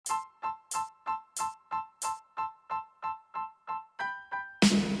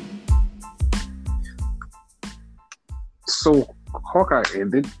So Hawkeye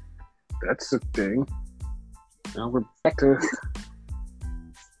ended. That's the thing. Now we're back to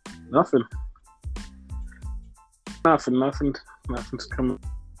nothing. Nothing's coming.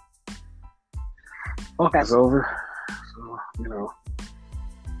 Hawkeye's over. So,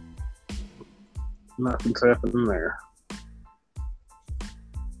 nothing's happening there.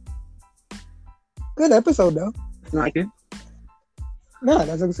 Good episode, though. Like it? No,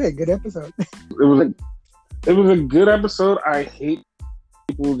 that's what I'm saying. Good episode. It was a good episode. I hate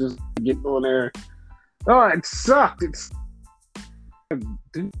people just getting on there. Oh, it sucked.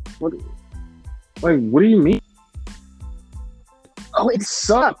 Dude, what do you mean? Oh, it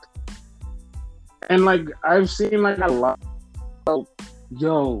sucked. And I've seen a lot of,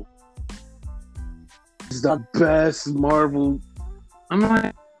 yo, it's the best Marvel. I'm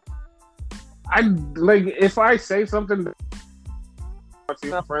like, if I say something, I see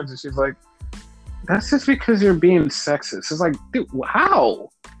my friends and she's like, that's just because you're being sexist. It's like, dude, how?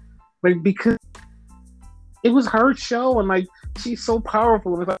 Because it was her show and she's so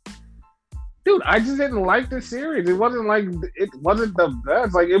powerful. And it's like, dude, I just didn't like the series. It wasn't the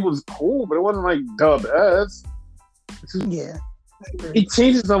best. It was cool, but it wasn't the best. Yeah. It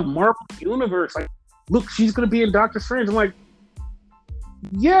changes the Marvel universe. Look, she's gonna be in Doctor Strange. I'm like,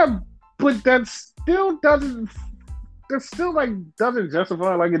 yeah, but that still doesn't justify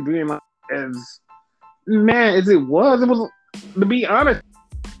it being as mad as it was. It was, to be honest,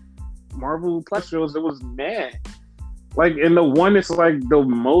 Marvel Plus shows, it was mad. And the one that's the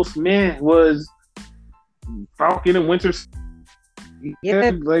most mad was Falcon and Winter.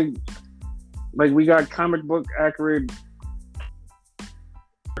 Yeah, we got comic book accurate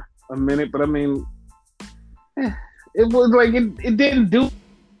a minute, but I mean, it was it didn't do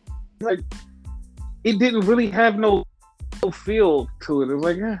it didn't really have no feel to it. It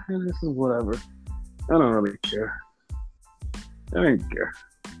was this is whatever. I don't really care. I didn't care.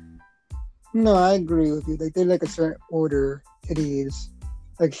 No, I agree with you. They're a certain order to these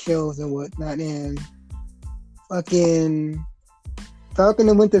shows and whatnot. And fucking Falcon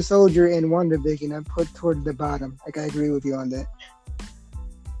and Winter Soldier and WandaVision I put towards the bottom. I agree with you on that.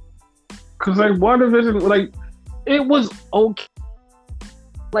 Cause WandaVision, it was okay.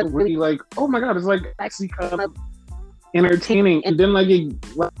 Really oh my god, it's actually kind of entertaining. And then it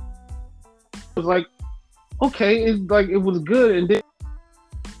was okay, it was good, and then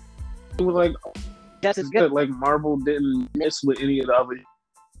it was just as good. Marvel didn't mess with any of the other.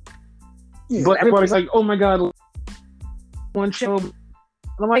 Yeah, but everybody's oh my god, one show. And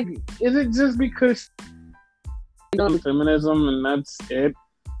I'm is it just because feminism and that's it?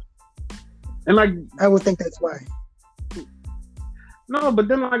 And I would think that's why. No, but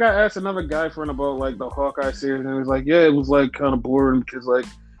then I asked another guy friend about the Hawkeye series, and he was yeah, it was kind of boring because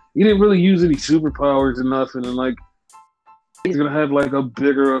you didn't really use any superpowers or nothing, and it's gonna have a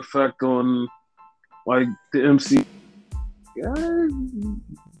bigger effect on the MC. Yeah,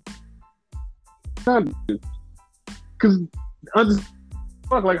 because I just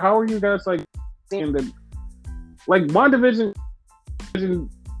how are you guys saying that WandaVision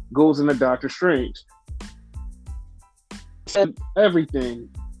goes into Doctor Strange? Said everything.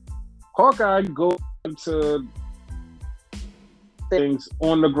 Hawkeye goes into things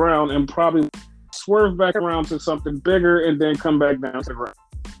on the ground and probably swerve back around to something bigger and then come back down to the ground.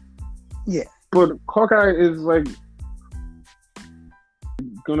 Yeah. But Hawkeye is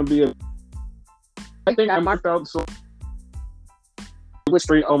gonna be I think I marked out so it was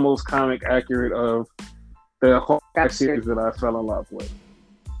almost comic accurate of the Hawkeye series that I fell in love with.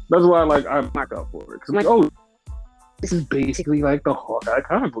 That's why I marked out for it. Because this is basically the Hawkeye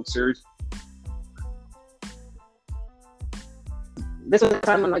comic book series. This was the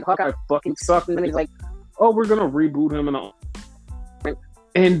time when Hawkeye fucking sucked, and then he's oh, we're gonna reboot him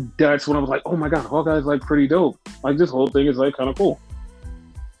and that's when I was oh my god, Hawkeye's pretty dope. This whole thing is kind of cool.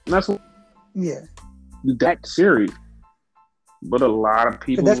 And that's what that series. But a lot of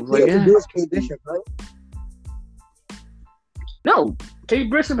people was Kate Bishop, right? No,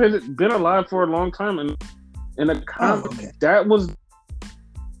 Kate Bishop has been alive for a long time, and in the comic, that was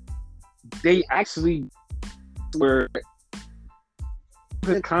they actually were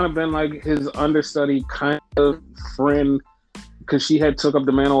it kind of been his understudy kind of friend because she had took up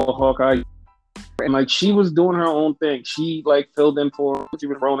the mantle of Hawkeye and she was doing her own thing. She filled in for she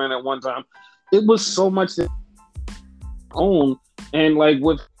was Ronan at one time. It was so much that own and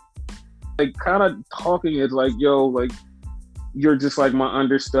with kind of talking is yo you're just my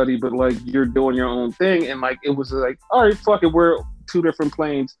understudy, but you're doing your own thing, and it was all right, fuck it, we're two different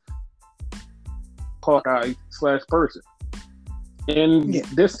planes, Hawkeye / person. And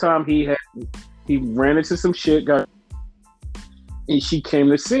this time he ran into some shit, got and she came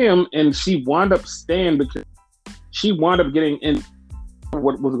to see him, and she wound up staying because she wound up getting in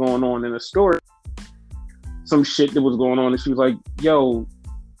what was going on in the story. Some shit that was going on, and she was like, yo,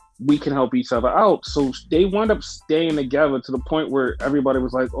 we can help each other out. So they wound up staying together to the point where everybody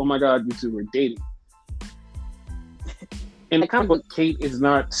was like, oh my God, you two were dating. And the comic book, Kate is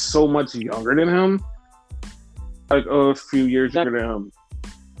not so much younger than him, like a few years younger than him.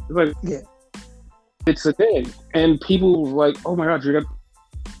 It's like, Yeah. It's a thing. And people were like, oh my God, you're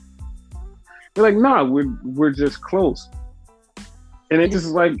they're like, nah, we're just close. And it just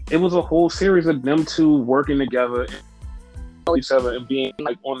like, it was a whole series of them two working together and each other and being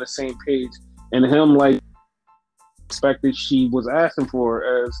like on the same page, and him like expected she was asking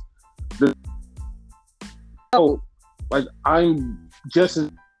for as the like, I'm just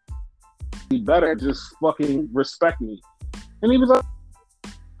as better, just fucking respect me. And he was like,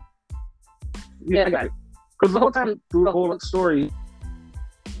 yeah, I got it. Because the whole time through the whole story,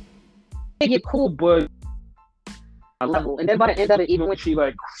 they get cool, but a level. And then by the end of it, even when she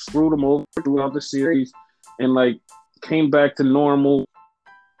like screwed him over throughout the series and like came back to normal,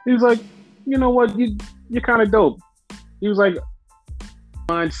 he was like, you know what, you're kind of dope. He was like,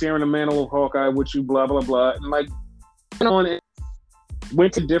 mind sharing the mantle of Hawkeye with you, blah blah blah, and like on and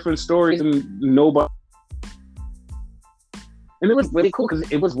went to different stories and nobody. And it was really cool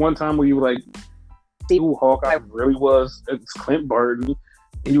because it was one time where you were like, see who Hawkeye really was. It's Clint Barton,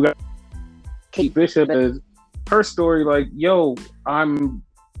 and you got Kate Bishop as her story. Like, yo, I'm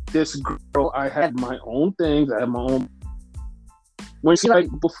this girl. I had my own things. I had my own. When she like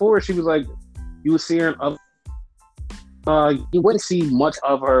before, she was like, you would see her in you wouldn't see much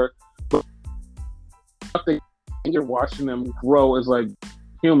of her, but you're watching them grow as like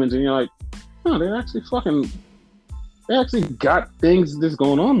humans, and you're like, oh, they actually got things that's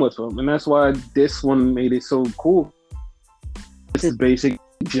going on with them, and that's why this one made it so cool. This is basically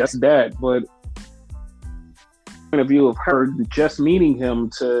just that, but point of view of her just meeting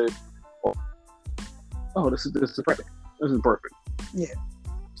him to, oh, this is perfect. This is perfect. Yeah.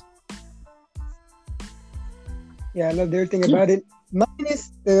 Yeah, I love everything about it.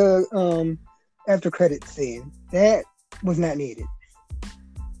 Minus the after credit scene. That was not needed.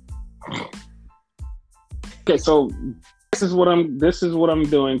 Okay, so this is what I'm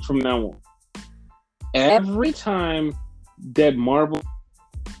doing from now on. Every time that Marvel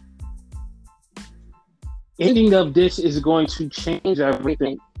ending of this is going to change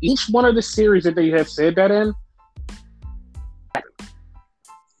everything. Each one of the series that they have said that in,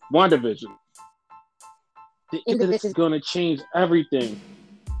 WandaVision, the end of this is going to change everything.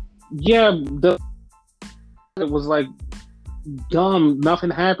 Yeah, it was like dumb.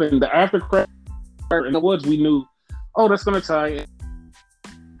 Nothing happened. The after credit in the woods, we knew, oh, that's going to tie in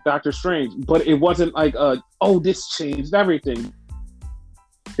Doctor Strange. But it wasn't like, oh, this changed everything.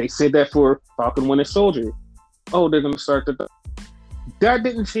 They said that for Falcon Winter Soldier. Oh, they're going to start that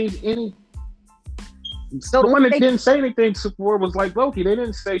didn't change any. So the one that didn't say anything before was like Loki. They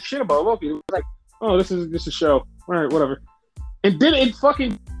didn't say shit about Loki. It was like, oh, this is just a show. All right, whatever. And then it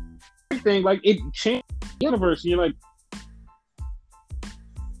fucking everything, like, it changed the universe. And you're like,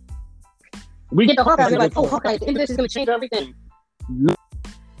 we get the Hawkeye, and they're like, oh, Hawkeye, the end of this is going to change everything. No.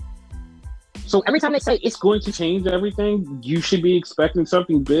 So every time they say it's going to change everything, you should be expecting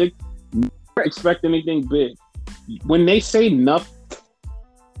something big. Never expect anything big. When they say nothing,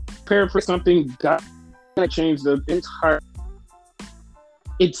 prepare for something that's going to change the entire.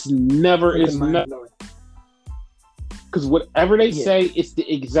 It's never. Because whatever they say, it's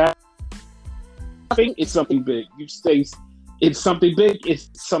the exact thing. It's something big. You say it's something big. It's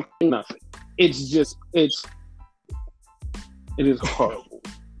something nothing. It's just it is horrible.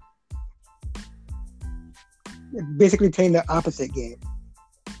 Basically playing the opposite game.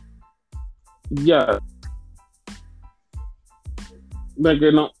 Yeah. Like,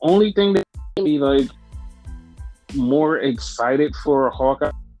 the only thing that made me like more excited for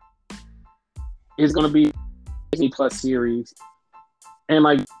Hawkeye is gonna be Disney Plus series. And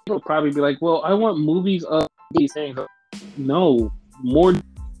like, people will probably be like, well, I want movies of these things. No, more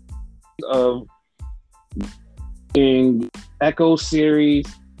of Echo series,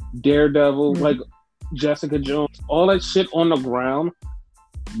 Daredevil, like Jessica Jones, all that shit on the ground.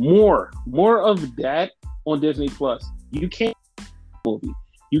 More of that on Disney Plus. You can't movie.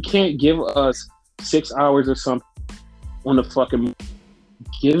 You can't give us 6 hours or something on the fucking.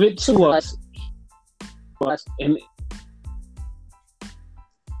 Give it to us, and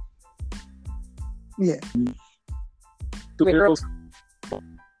yeah. Superheroes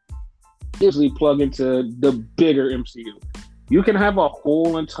usually plug into the bigger MCU. You can have a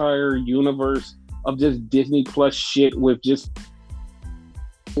whole entire universe of just Disney Plus shit with just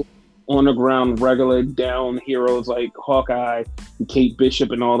on the ground, regular down heroes like Hawkeye, and Kate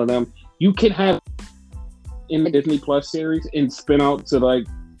Bishop, and all of them. You can have in the Disney Plus series and spin out to like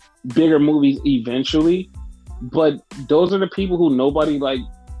bigger movies eventually, but those are the people who nobody like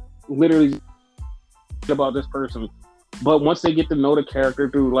literally about this person. But once they get to know the character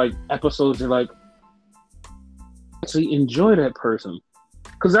through like episodes, they're like, actually enjoy that person,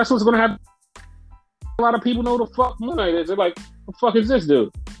 because that's what's gonna happen. A lot of people know the fuck Moon Knight is. They're like, "What the fuck is this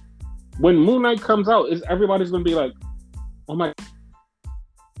dude?" When Moon Knight comes out, is everybody's gonna be like, "Oh my,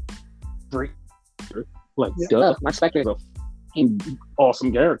 great!" Like, duh, my Spectre is a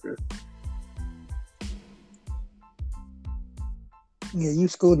awesome character. Yeah, you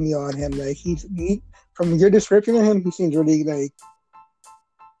schooled me on him. Like he from your description of him, he seems really like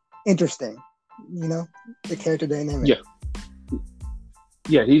interesting. You know, the character dynamic.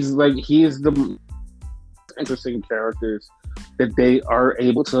 Yeah, he is the interesting characters that they are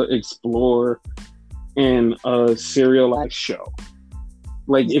able to explore in a serialized show.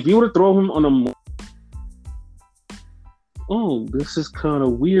 Like, if you were to throw him on a this is kind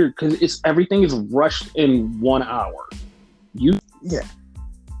of weird because everything is rushed in 1 hour.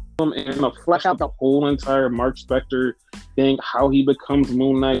 And flesh out the whole entire Mark Spector thing, how he becomes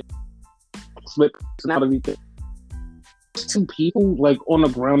Moon Knight, split personality thing. Two people like on the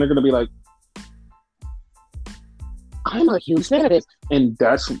ground, they're gonna be like, I'm a huge fan of this, and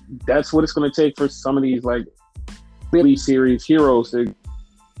that's what it's gonna take for some of these like really serious heroes to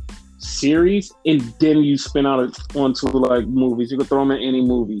series, and then you spin out onto like movies. You can throw them in any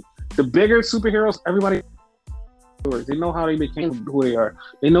movie. The bigger superheroes, everybody. They know how they became who they are.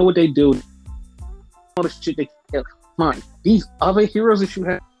 They know what they do. All the shit they kill. Fine. These other heroes that you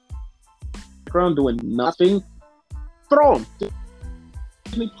have ground doing nothing, throw them.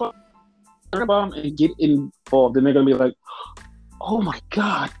 Turn bomb and get involved, and they're gonna be like, "Oh my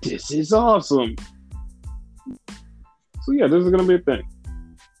god, this is awesome!" So yeah, this is gonna be a thing.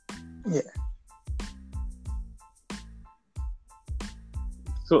 Yeah.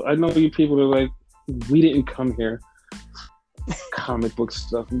 So I know you people are like, we didn't come here comic book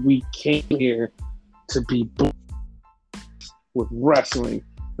stuff. We came here to be with wrestling,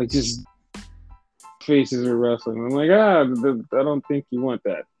 like just faces of wrestling. I'm like, I don't think you want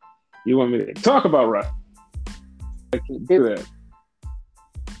that. You want me to talk about wrestling? I can do that.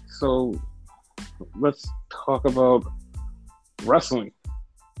 So let's talk about wrestling.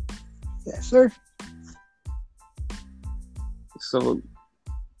 Yes, sir. So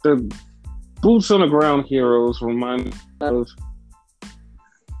the boots on the ground heroes remind me of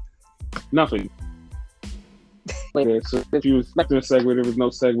nothing. So if you were expecting a segue, there was no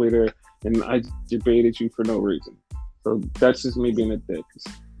segue there, and I debated you for no reason. So that's just me being a dick.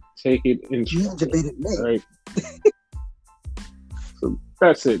 Take it and you debated me. Right. So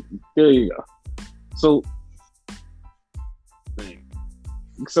that's it. There you go. So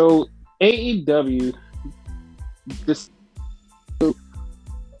AEW,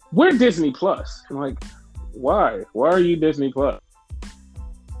 we're Disney Plus. I'm like, why? Why are you Disney Plus?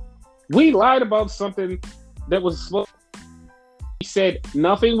 We lied about something that was slow. We said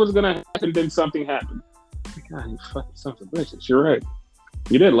nothing was gonna happen, then something happened. God, you fucking sons of bitches. You're right.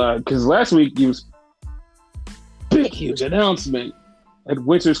 You did lie, because last week you was big, huge announcement at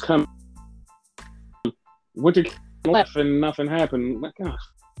Winter's coming. Winter left and nothing happened. My gosh.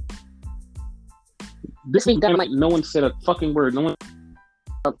 This week, Dynamite, no one said a fucking word. No one.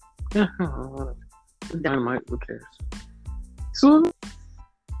 Dynamite, who cares? So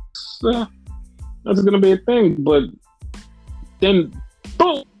that's gonna be a thing, but then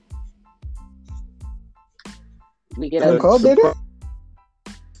boom, we get a call, baby.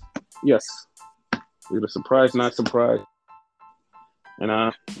 Yes, we were surprised, not surprised,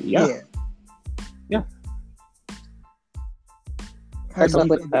 and yeah. Starts off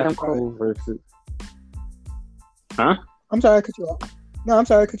with Adam Cole versus. Huh? I'm sorry, I cut you off. No, I'm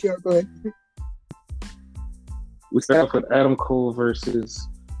sorry, I cut you off. Go ahead. We start off with Adam Cole versus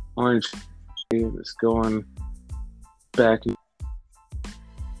Orange. It's going back.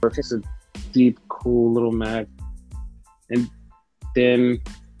 It's a deep, cool little match. And then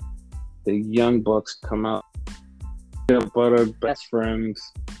the Young Bucks come out. Peanut Butter, best friends.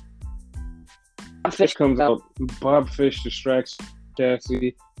 Bob Fish comes out. Bob Fish distracts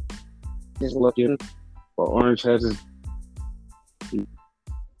Cassie. He's looking. While Orange has his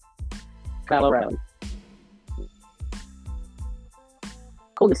Kyle O'Reilly.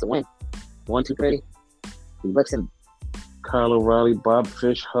 Cole gets the win. 1, 2, 3. He looks at Kyle O'Reilly. Bob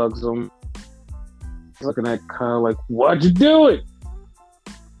Fish hugs him. He's looking at Kyle like, "Why'd you do it?"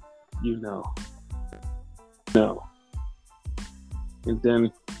 You know. No. And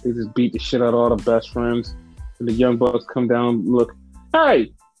then They just beat the shit out of all the best friends. And the Young Bucks come down, look,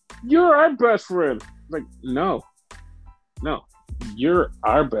 hey, you're our best friend. Like, no, you're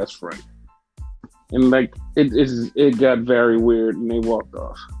our best friend. And like, it got very weird, and they walked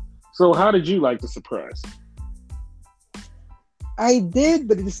off. So how did you like the surprise? I did,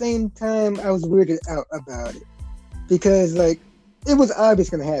 but at the same time, I was weirded out about it. Because, like, it was obvious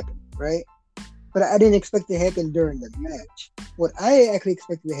going to happen, right? But I didn't expect it to happen during the match. What I actually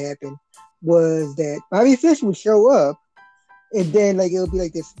expected to happen was that Bobby Fish would show up, and then, like, it would be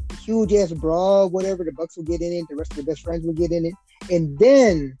like this huge-ass brawl, whatever, the Bucks would get in it, the rest of the best friends would get in it, and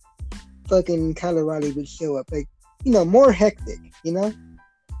then fucking Kyle O'Reilly would show up. Like, you know, more hectic, you know?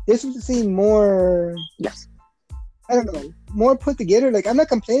 This would seem more... Yes. I don't know, more put together. Like, I'm not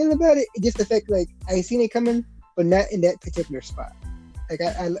complaining about it. It's just the fact, like, I seen it coming, but not in that particular spot. Like,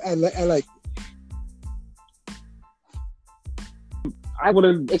 I like it. I would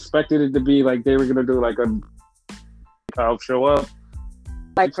have expected it to be like they were gonna do like a Kyle show up.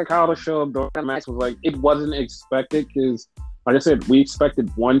 Like for Kyle to show up during that match was like it wasn't expected because, like I said, we expected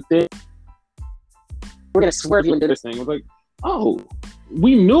one thing. We're gonna swerve you into this thing. It was like, oh,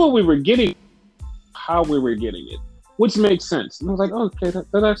 we knew what we were getting, how we were getting it. Which makes sense. And I was like, oh, okay,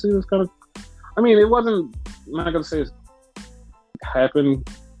 that actually was kind of... I mean, it wasn't... I'm not going to say it happened,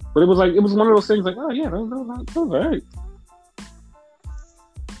 but it was one of those things like, oh, yeah, that was all right.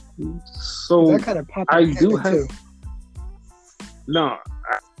 So, that kind of I do have... too. No,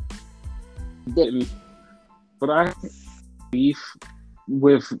 I didn't. But I have beef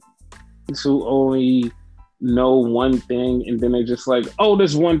with who only know one thing, and then they're just like, oh,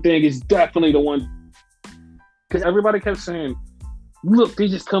 this one thing is definitely the one... Because everybody kept saying, look, they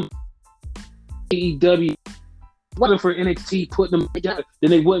just come AEW. Wasn't for NXT putting them together,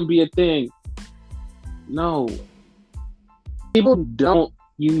 then they wouldn't be a thing. No. People don't.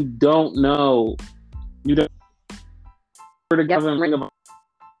 You don't know. You don't. Together and ring of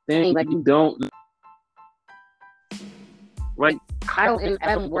thing like you don't. Like Kyle and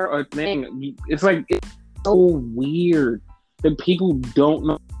Adam were a thing. It's like it's so weird that people don't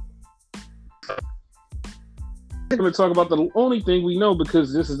know. We're going to talk about the only thing we know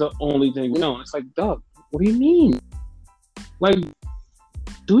because this is the only thing we know. And it's like, Doug, what do you mean? Like,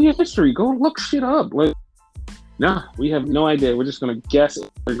 do your history. Go look shit up. Like, nah, we have no idea. We're just going to guess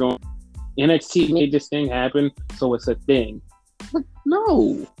it. We're going, NXT made this thing happen, so it's a thing. Like,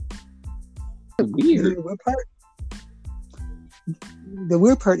 no. It's weird. The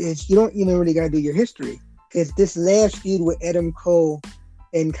weird part is you don't even really got to do your history. Because this last feud with Adam Cole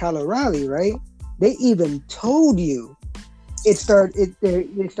and Kyle O'Reilly, right? They even told you it started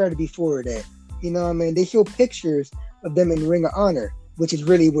before that. You know what I mean? They show pictures of them in Ring of Honor, which is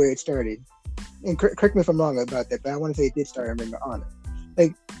really where it started. And correct me if I'm wrong about that, but I want to say it did start in Ring of Honor.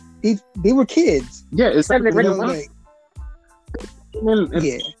 Like, they were kids. Yeah, it's like Ring of Honor.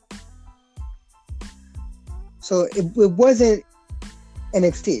 Yeah. So it wasn't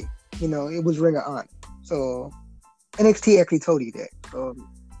NXT. You know, it was Ring of Honor. So NXT actually told you that. So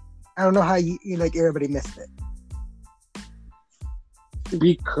I don't know how you like everybody missed it.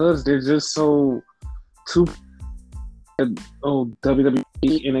 Because they're just so too WWE,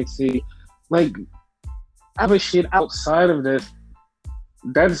 NXT, like other shit outside of this.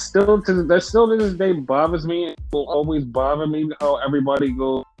 That still to this day bothers me. It will always bother me how everybody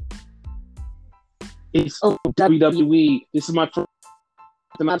goes. It's WWE. This is my first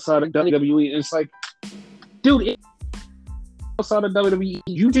outside of WWE. And it's like, dude. Outside of WWE,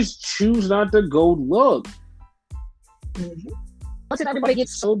 you just choose not to go look. Wasn't everybody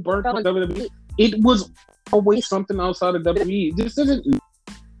gets so burnt out on WWE? It was always something outside of WWE. This isn't. The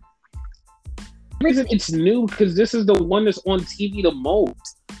reason it's new because this is the one that's on TV the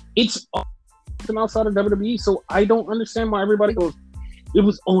most. It's something outside of WWE, so I don't understand why everybody goes. It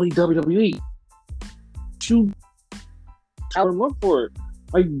was only WWE. You try to look for it.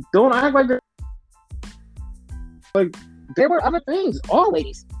 Like, don't act like they're like. There were other things,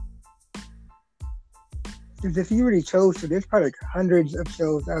 always. Because if you really chose to, there's probably like hundreds of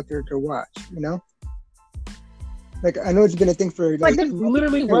shows out there to watch, you know? Like, I know it's been a thing for... Like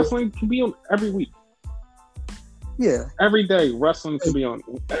literally, wrestling can be on every week. Yeah. Every day, wrestling can be on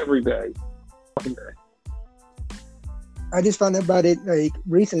every day. Fucking day. I just found out about it, like,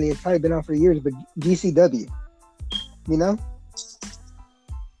 recently. It's probably been on for years, but GCW. You know?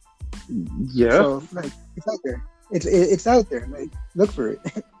 Yeah. So, like, it's out there. It's out there. Like, look for it.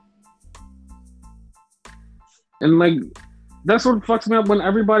 And like, that's what fucks me up when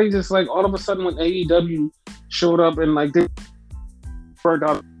everybody just like all of a sudden when AEW showed up and like they burned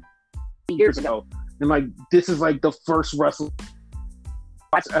out years ago, and like this is like the first wrestling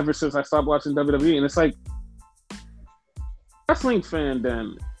watched ever since I stopped watching WWE, and it's like wrestling fan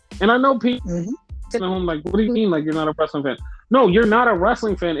then. And I know people sitting at home like, what do you mean like you're not a wrestling fan? No, you're not a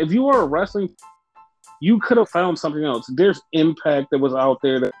wrestling fan. If you were a wrestling fan, you could have found something else. There's Impact that was out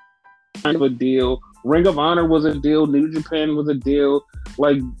there that was kind of a deal. Ring of Honor was a deal. New Japan was a deal.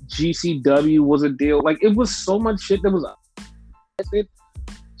 Like GCW was a deal. Like it was so much shit that was it.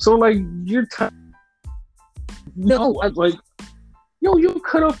 So like you're like yo, you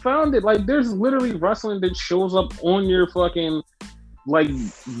could have found it. Like there's literally wrestling that shows up on your fucking like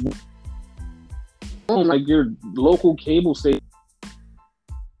your local cable station.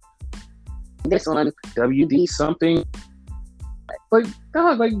 This on WD something. Like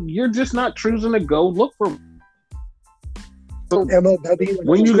God, like you're just not choosing to go look for. So MLW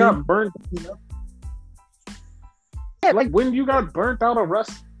when you got burnt, yeah, like when you got burnt out of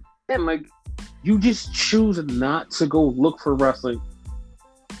wrestling, like you just choose not to go look for wrestling.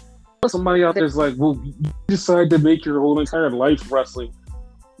 Somebody out there's like, well, you decide to make your whole entire life wrestling.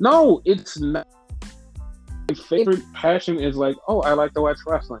 No, it's not. My favorite passion is like, oh, I like to watch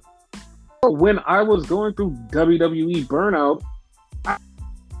wrestling. When I was going through WWE burnout, I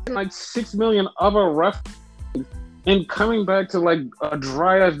had like 6 million other wrestling and coming back to like a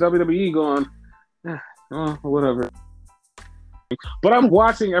dry ass WWE going, whatever. But I'm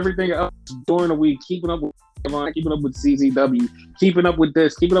watching everything else during the week, keeping up with CZW, keeping up with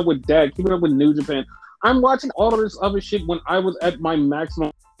this, keeping up with that, keeping up with New Japan. I'm watching all of this other shit when I was at my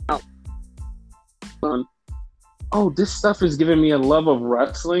maximum. Oh, this stuff is giving me a love of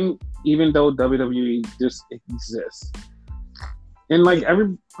wrestling, even though WWE just exists. And like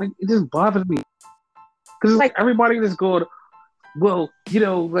it just bothers me because like everybody just going, well,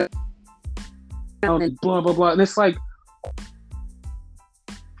 like, and blah blah blah, and it's like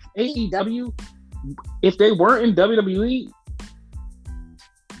AEW. If they weren't in WWE,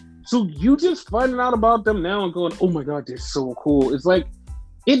 so you just finding out about them now and going, oh my God, they're so cool. It's like,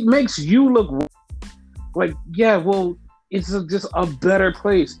 it makes you look like, yeah, well, it's just a better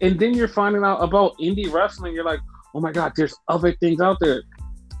place. And then you're finding out about indie wrestling. You're like, oh my God, there's other things out there.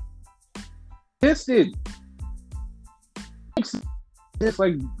 It's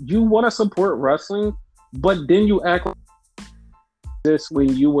like you want to support wrestling, but then you act like this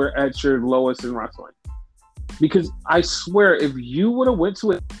when you were at your lowest in wrestling. Because I swear, if you would have went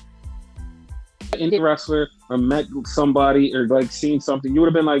to an indie wrestler or met somebody or like seen something, you would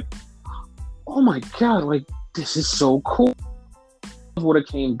have been like, oh my God, like this is so cool. Would have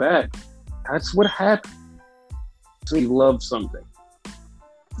came back. That's what happened. So he loved something.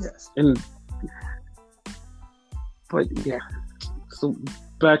 Yes. But yeah. So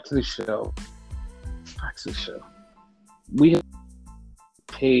back to the show. We have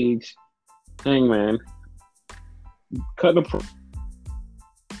Page, Hangman, cutting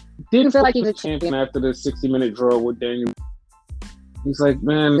didn't feel like he was a champion after the 60-minute draw with Daniel. He's like,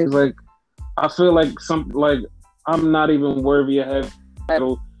 I feel like I'm not even worthy of having a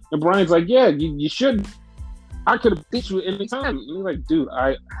title. And Brian's like, yeah, you should. I could have beat you at any time. And he's like, dude,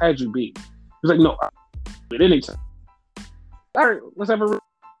 I had you beat. He's like, no, at any time. All right, let's have a.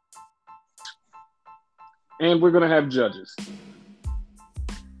 And we're gonna have judges.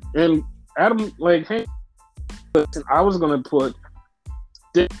 And Adam, like, hey, I was gonna put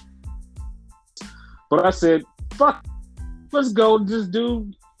this, but I said, fuck, let's go, just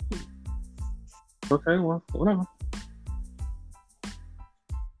do. Okay, well, whatever.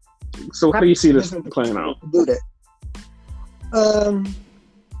 So how do you see this playing out? Do that.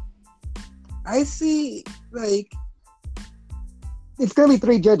 I see, like, it's gonna be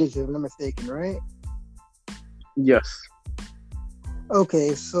 3 judges if I'm not mistaken, right? Yes.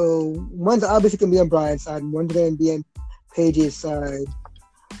 Okay, so one's obviously gonna be on Brian's side, and one's gonna be on Paige's side.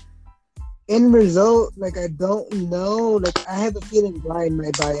 End result, like, I don't know. Like, I have a feeling Brian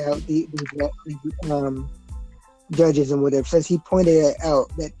might buy out the judges and whatever, since he pointed it out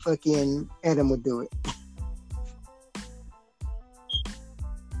that fucking Adam would do it.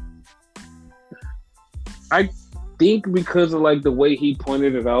 I think because of like the way he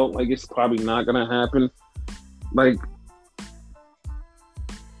pointed it out, like it's probably not gonna happen. Like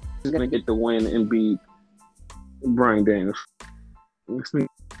he's gonna get the win and beat Bryan Danielson.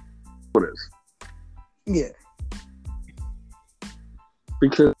 What is? Yeah.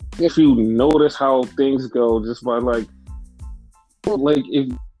 Because if you notice how things go, just by like if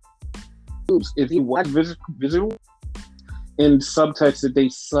you watch visual and subtext that they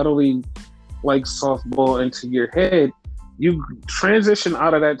subtly like softball into your head, you transition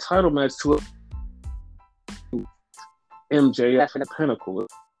out of that title match to MJF and the Pinnacle.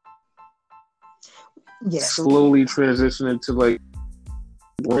 Yeah. Slowly transition into like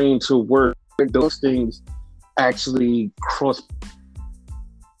brain to work. Those things actually cross.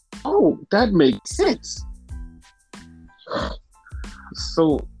 Oh, that makes sense.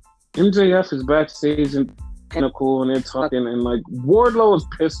 So MJF is backstage and Pinnacle, and they're talking, and like Wardlow is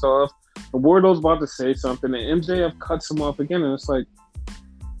pissed off. Wardlow's about to say something, and MJF cuts him off again, and it's like,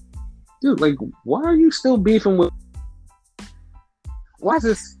 dude, like, why are you still beefing with? Why is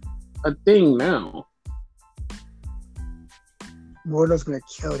this a thing now? Wardlow's gonna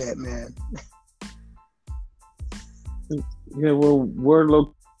kill that man. Yeah, well,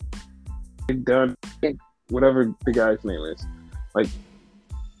 Wardlow done whatever the guy's name is, like,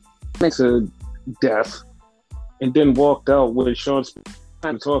 makes a death, and then walked out with Sean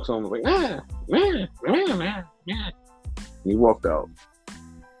trying to talk to him, like, and he walked out.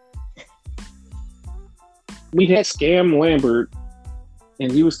 We had Scam Lambert,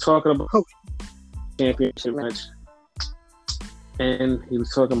 and he was talking about championship match, and he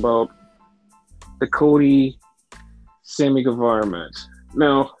was talking about the Cody Sammy Guevara match.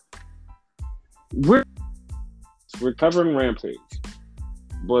 Now, we're covering Rampage,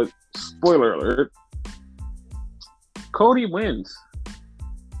 but spoiler alert, Cody wins.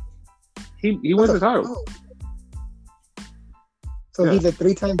 He wins the title. So he's a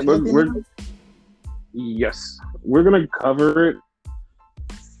 3-time champion? Yes. We're going to cover it.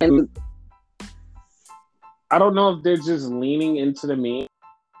 And I don't know if they're just leaning into the meme.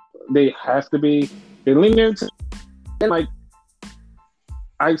 They have to be. They lean into, and like,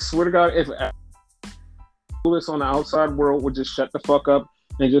 I swear to God, if this on the outside world would just shut the fuck up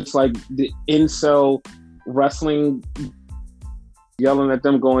and just like the incel wrestling yelling at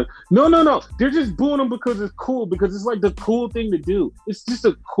them going, no, they're just booing them because it's cool, because it's like the cool thing to do. It's just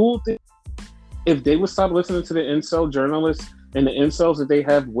a cool thing. If they would stop listening to the incel journalists and the incels that they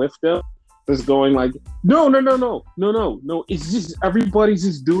have with them, that's going like, no, it's just everybody's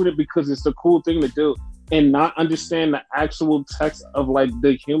just doing it because it's the cool thing to do, and not understand the actual text of like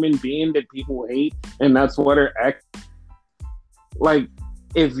the human being that people hate, and that's what they're acting like.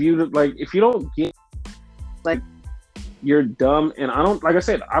 If you don't get, like, you're dumb. And I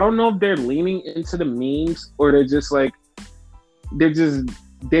don't know if they're leaning into the memes or they're just like, they're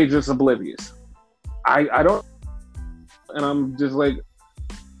just oblivious. I don't, and I'm just like,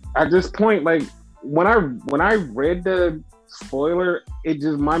 at this point, like, when I read the spoiler, it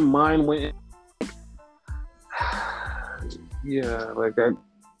just, my mind went, yeah, like, I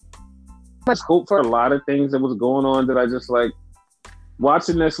much hope for a lot of things that was going on that I just like.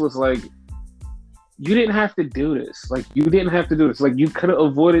 Watching this was like, you didn't have to do this. Like, you didn't have to do this. Like, you could have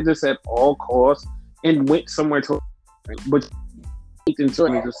avoided this at all costs and went somewhere to, but until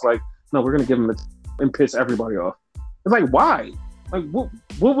and just like, no, we're gonna give him and piss everybody off. It's like, why? Like, what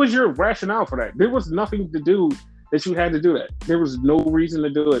was your rationale for that? There was nothing to do that you had to do that. There was no reason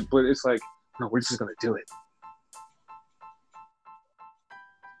to do it, but it's like, no, we're just gonna do it.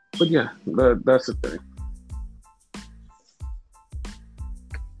 But yeah, that's the thing.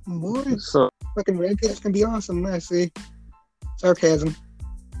 Boy, so fucking Rampage can be awesome. I see. Sarcasm.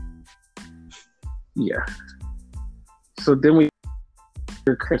 Yeah. So then we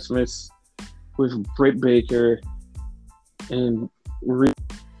hear Christmas with Britt Baker and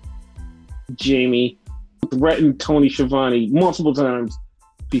Jamie threatened Tony Schiavone multiple times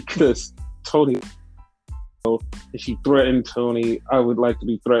because Tony, and she threatened Tony. I would like to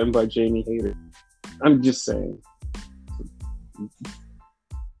be threatened by Jamie Hayter. I'm just saying.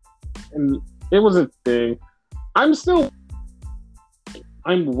 And it was a thing. I'm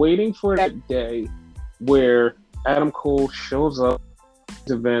waiting for that day where Adam Cole shows up at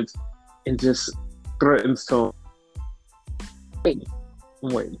this event and just threatens Tony. I'm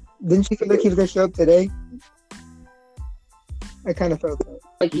waiting. Didn't you feel like he was going to show up today? I kind of felt that.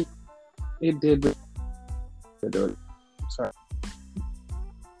 Like, it did, but sorry.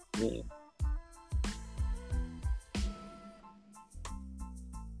 Man.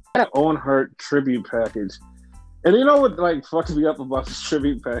 That Owen Hart tribute package, and you know what, like, fucks me up about this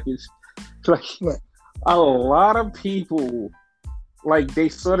tribute package? Like, what? A lot of people, like, they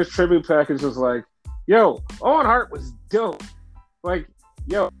saw the tribute package was like, yo, Owen Hart was dope. Like,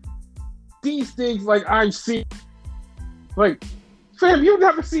 yo, these things, like, I've seen, like, fam, you've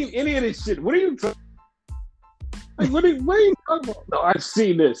never seen any of this shit. What are you talking? Like, what are you talking about? No, I've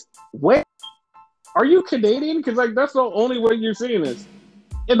seen this. Wait, are you Canadian? Because, like, that's the only way you're seeing this.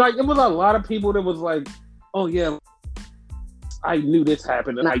 And, like, it was a lot of people that was like, oh, yeah, I knew this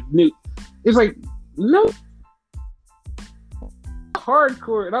happened, and I knew. It's like, no.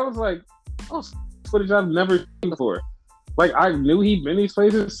 Hardcore. And I was like, oh, footage I've never seen before. Like, I knew he'd been these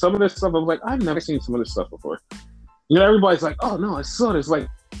places. Some of this stuff, I was like, I've never seen some of this stuff before. You know, everybody's like, "Oh no, I saw this. Like,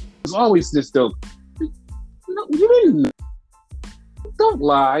 it was always this dope." No, you didn't. Don't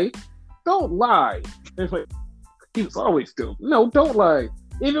lie. Don't lie. It's like he was always dope. No, don't lie.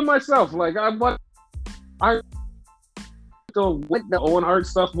 Even myself, like I what the Owen Hart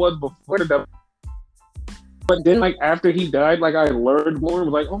stuff was before the. But then, like after he died, like I learned more and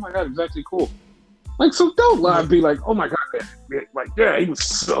was like, "Oh my god, it's actually cool." Like, so don't lie and be like, "Oh my god, like yeah, he was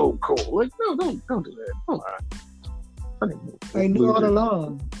so cool." Like, no, don't do that. Don't lie. I knew all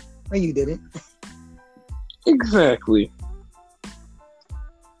along. No, you didn't. Exactly.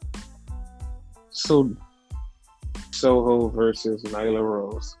 So, Soho versus Nyla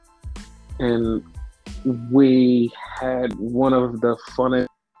Rose, and we had one of the funnest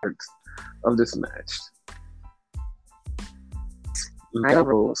parts of this match. Nyla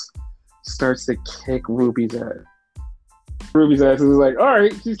Rose starts to kick Ruby's ass. Ruby's ass is like, all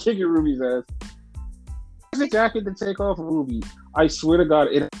right, she's kicking Ruby's ass. The jacket to take off Ruby. I swear to God,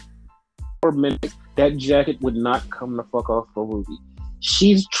 in 4 minutes, that jacket would not come the fuck off for Ruby.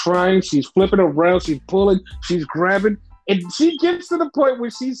 She's trying, she's flipping around, she's pulling, she's grabbing, and she gets to the point where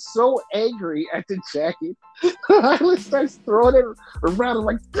she's so angry at the jacket. Nyla starts throwing it around and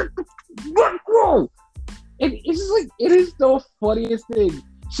like, whoa! And it's just like, it is the funniest thing.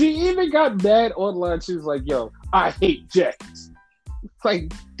 She even got mad online. She was like, yo, I hate jackets.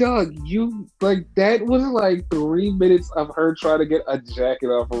 Like, Doug, you, like, that was like 3 minutes of her trying to get a jacket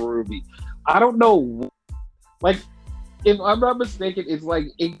off of Ruby. I don't know. Like, if I'm not mistaken, it's like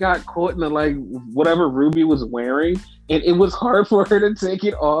it got caught in the, like, whatever Ruby was wearing, and it was hard for her to take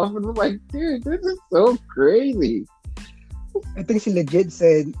it off. And I'm like, dude, this is so crazy. I think she legit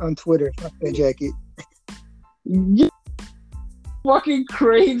said on Twitter, fuck that jacket. Yeah. Fucking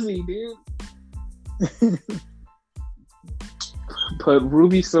crazy, dude. But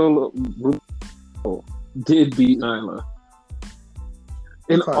Ruby Solo did beat Nyla.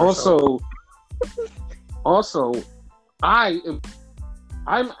 And also, I'm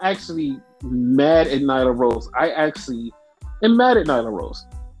actually mad at Nyla Rose. I actually am mad at Nyla Rose.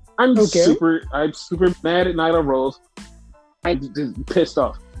 I'm super mad at Nyla Rose. I'm just pissed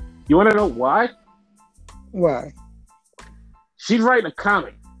off. You want to know why? Why? She's writing a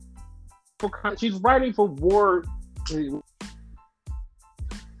comic. She's writing for War. I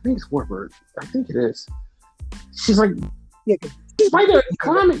think it's Warbird. I think it is. She's like, yeah, she's writing a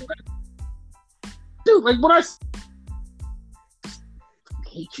comic. Dude, like what I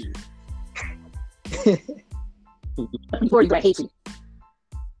hate you. I hate you.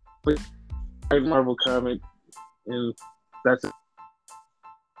 But I Marvel comic, and that's it.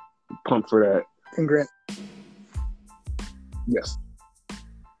 Pumped for that. Congrats. Yes.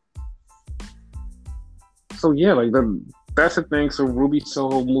 So yeah, like that's the thing. So Ruby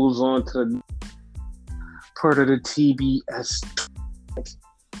Soho moves on to part of the TBS.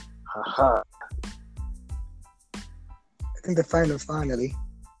 Haha. I think the finals finally.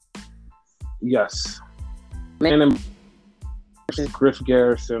 Yes. And Griff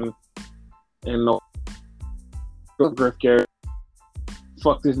Garrison and Griff Garrison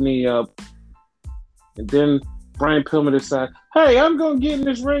fucked his knee up, and then Brian Pillman decided, hey, I'm going to get in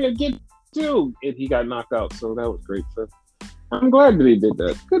this ring and get you. And he got knocked out, so that was great. So I'm glad that he did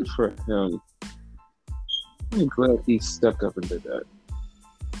that. Good for him. I'm glad he stepped up and did that.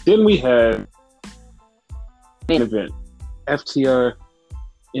 Then we had main event. FTR,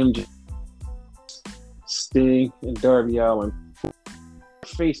 MJ, Sting, and Darby Allin.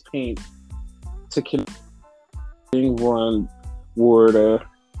 Face paint to Sting won Ward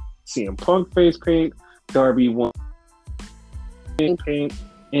CM Punk face paint. Darby won paint,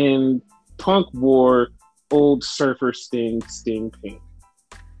 and Punk wore old Surfer Sting paint.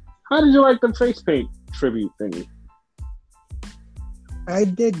 How did you like the face paint tribute thingy? I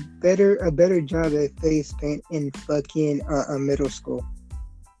did a better job at face paint in fucking middle school.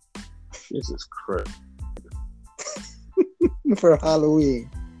 Jesus Christ. For Halloween.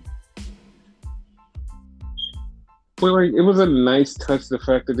 But like, it was a nice touch, the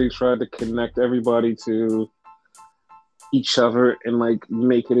fact that they tried to connect everybody to each other and like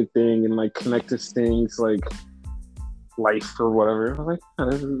make it a thing and like connect to Sting's like life or whatever. I was like, oh,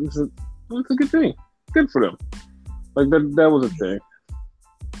 that's a good thing. Good for them. Like that was a thing.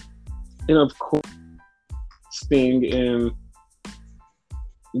 And of course, Sting and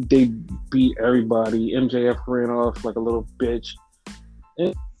they beat everybody. MJF ran off like a little bitch.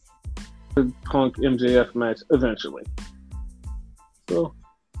 And the Punk MJF match eventually. So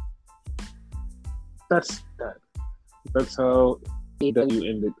that's that. That's how AEW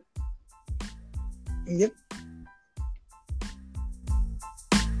ended. Yep.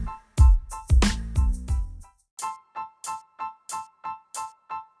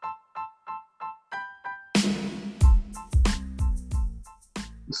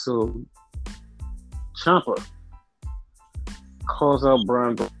 So Ciampa calls out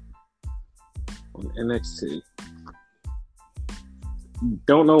Braun on NXT.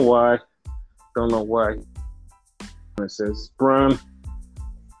 Don't know why. It says, Braun,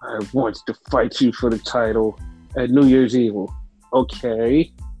 I want to fight you for the title at New Year's Eve.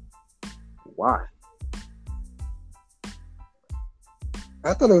 Okay. Why?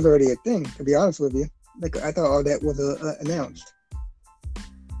 I thought it was already a thing, to be honest with you. Like, I thought all that was announced.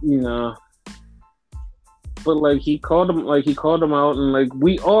 You know. But like he called them out, and like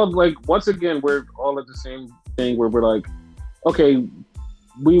we all, like, once again we're all at the same thing where we're like, okay,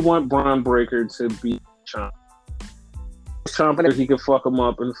 we want Braun Breaker to be Ciampa, he could fuck him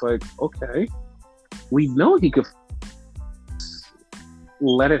up, and it's like, okay, we know he could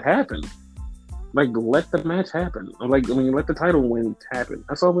let it happen. Like, let the match happen. Like, I mean, let the title win happen.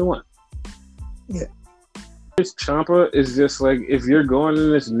 That's all we want. Yeah. This Ciampa is just like, if you're going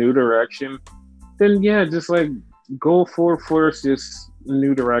in this new direction, then yeah, just like go for this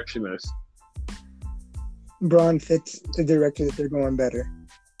new direction is. Braun fits the direction that they're going better.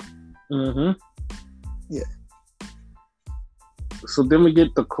 Mm-hmm. Yeah. So then we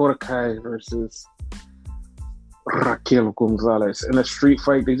get Dakota Kai versus Raquel Gonzalez in a street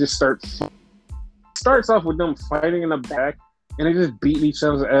fight. They just starts off with them fighting in the back, and they just beating each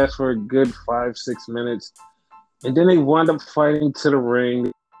other's ass for a good 5-6 minutes, and then they wind up fighting to the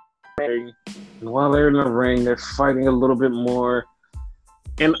ring. And while they're in the ring, they're fighting a little bit more.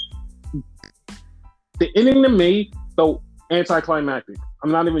 And the ending to me, though, anticlimactic.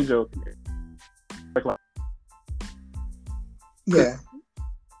 I'm not even joking. Yeah.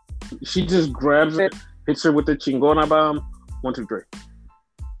 She just grabs it, hits her with the Chingona bomb. 1, 2, 3.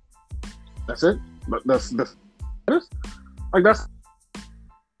 That's it. That's like, that's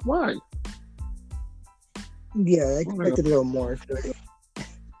why. Yeah, I expected a little more.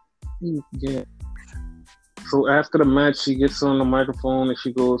 Yeah. So after the match, she gets on the microphone and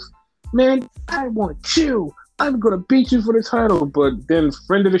she goes, "Man, I want you. I'm gonna beat you for the title." But then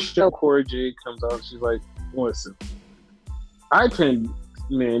friend of the show, Cora Jade, comes out and she's like, "Listen, I pinned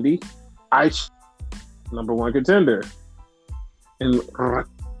Mandy. Number 1 contender. And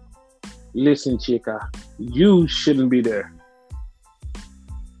listen, chica, you shouldn't be there."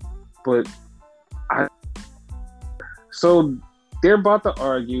 But so they're about to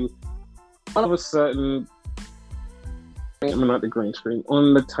argue. All of a sudden, not the green screen,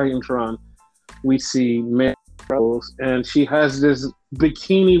 on the Titantron, we see Mandy Rose, and she has this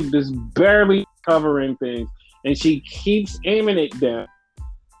bikini, this barely covering thing, and she keeps aiming it down,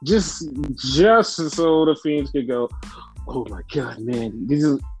 just so the Fiends could go, "Oh my God, Mandy!" This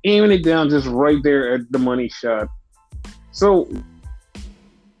is aiming it down just right there at the money shot. So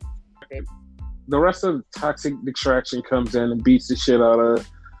the rest of Toxic Attraction comes in and beats the shit out of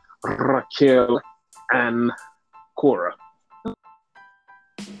Raquel and Cora.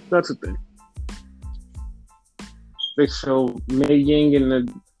 That's the thing. They show Mei Ying in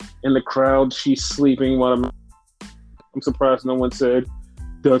the crowd. She's sleeping while I'm surprised no one said,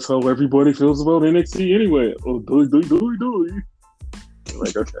 "That's how everybody feels about NXT anyway." Oh, do.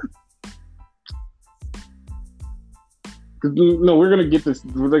 Like, okay. No, we're gonna get this.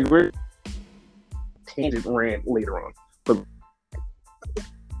 We're tangent rant later on, but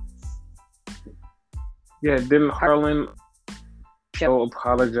yeah, didn't Harlan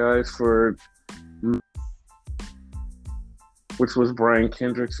apologize for, which was Brian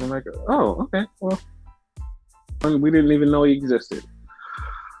Kendrick? So I'm like, oh, okay, well, we didn't even know he existed.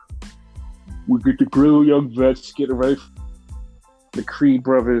 We get the Grill Young Vets getting ready for the Creed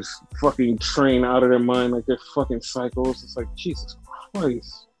brothers fucking train out of their mind like they're fucking psychos. It's like, Jesus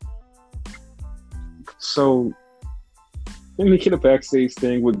Christ. So then we get a backstage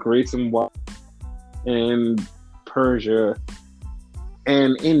thing with Grayson Watt and Persia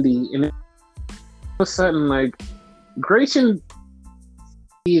and Indy, and all of a sudden, like, Grayson,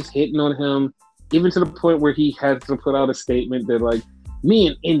 he is hitting on him, even to the point where he has to put out a statement that, like, me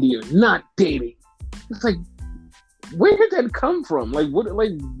and Indy are not dating. It's like, where did that come from? Like,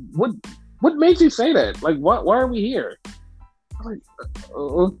 what made you say that? Like, why are we here? Like,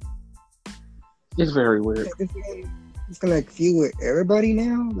 it's very weird. It's gonna, like, feud with everybody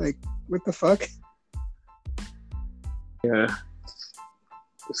now. Like, what the fuck? Yeah.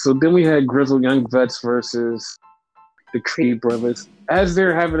 So then we had Grizzled Young Vets versus the Creed brothers. As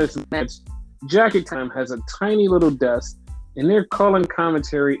they're having this match, Jacket Time has a tiny little desk, and they're calling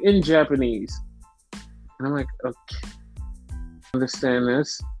commentary in Japanese. And I'm like, okay, understand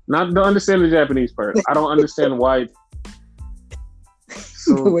this. Not to understand the Japanese part. I don't understand why.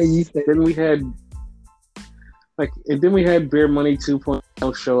 So the way you said then we had Like, and then we had Beer Money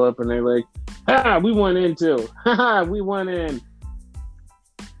 2.0 show up, and they're like, we went in too. We went in.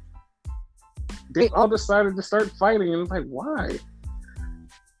 They all decided to start fighting, and it's like, why?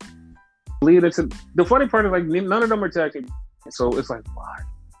 The funny part is, like, none of them are attacking. So it's like, why?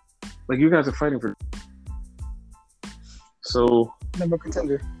 Like, you guys are fighting for. So Number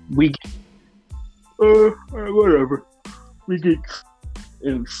contender. We get, whatever. We get,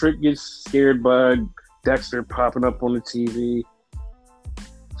 and Trick gets scared by Dexter popping up on the TV.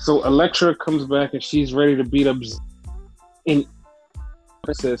 So Elektra comes back and she's ready to beat up. And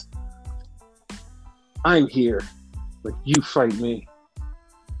says, "I'm here, but you fight me."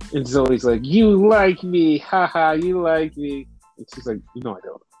 And Zoe's like, "You like me, haha, you like me." And she's like, "No, I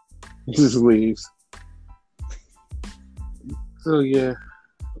don't." And just leaves. So yeah,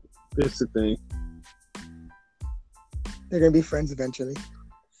 that's the thing. They're gonna be friends eventually.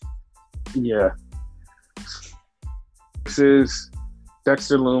 Yeah. This is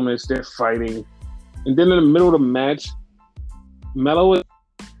Dexter Lumis. They're fighting, and then in the middle of the match, Mello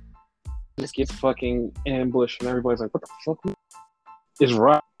just gets fucking ambushed, and everybody's like, "What the fuck?" Is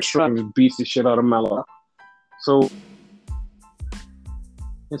Rock Strong just beats the shit out of Mello. So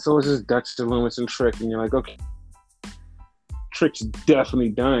it's just Dexter Lumis and Trick, and you're like, okay, Trick's definitely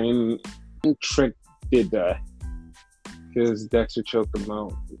dying. And Trick did die because Dexter choked him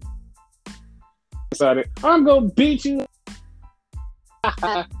out. Decided, I'm gonna beat you.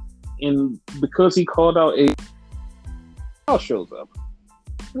 And because he called out AJ shows up.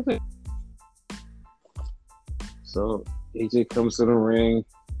 So AJ comes to the ring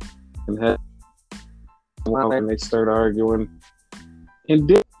and they start arguing. And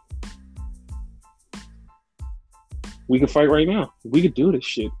then we can fight right now. We could do this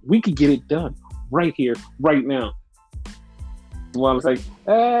shit. We could get it done right here, right now. Well, I was like,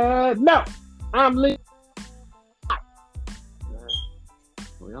 no, I'm leaving.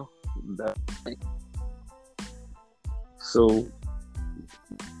 Well, so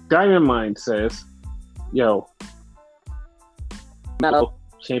Diamond Mine says, "Yo, Mello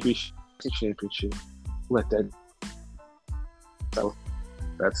championship. Let that." So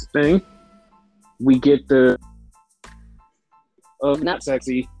that's the thing. We get the not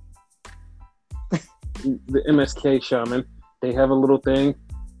sexy. The MSK shaman. They have a little thing,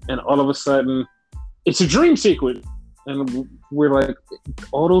 and all of a sudden, it's a dream sequence. And we're like,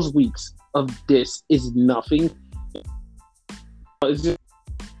 all those weeks of this is nothing. It's just,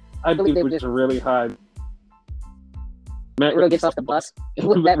 I believe it was really high. Matt Riddle gets off the bus.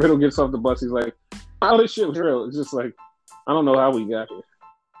 Matt Riddle gets off the bus. He's like, "Oh, this shit was real." It's just like, I don't know how we got here.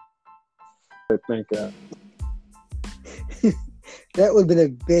 But thank God. That would have been a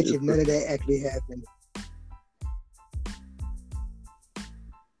bitch if none of that actually happened.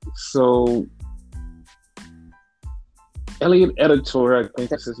 So Elliot Editor, I think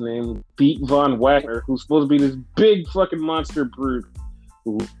that's his name, beat Von Wagner, who's supposed to be this big fucking monster brute.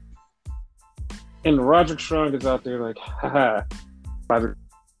 And Roderick Strong is out there like, haha.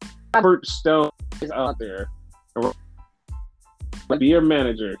 Robert Stone is out there. Be your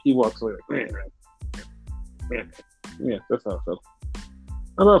manager. He walks away like, man. Yeah, that's how I felt.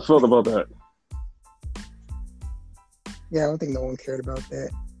 How about I felt about that? Yeah, I don't think no one cared about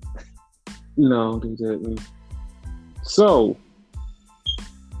that. No, they didn't. So,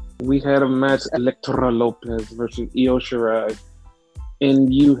 we had a match, Elektra Lopez versus Io Shirai.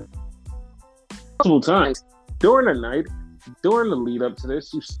 And you, multiple times, during the night, during the lead up to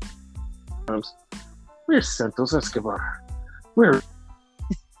this, you times, where's Santos Escobar? Where?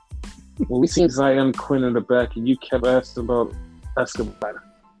 Well, we seen Zion Quinn in the back, and you kept asking about Escobar.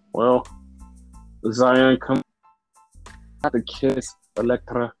 Well, Zion comes to kiss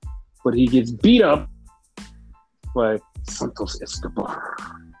Elektra, but he gets beat up by Santos Escobar.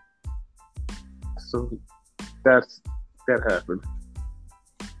 So that happened.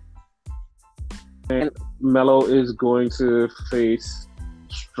 And Mello is going to face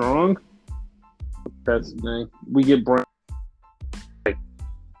Strong. That's the name. We get Brian.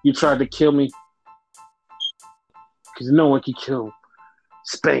 You tried to kill me because no one can kill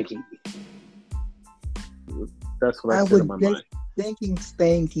Spanky. That's what I said in my mind. Thinking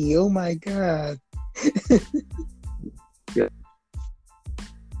Spanky. Oh my God. Yeah.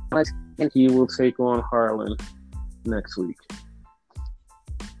 And he will take on Harlan next week.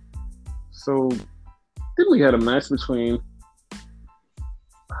 So then we had a match between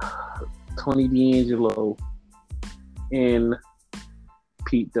Tony D'Angelo and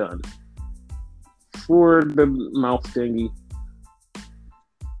Pete Dunne for the mouth thingy.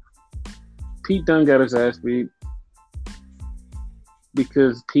 Pete Dunne got his ass beat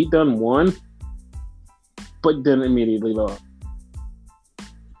because Pete Dunne won, but then immediately lost.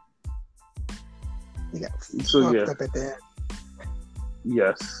 He got So fucked yeah, up at that.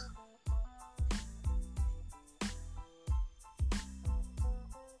 yes.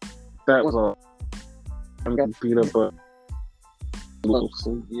 That was all. I'm getting beat up, but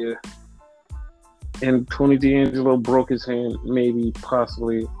so yeah. And Tony D'Angelo broke his hand, maybe,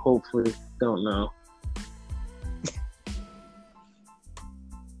 possibly, hopefully, don't know.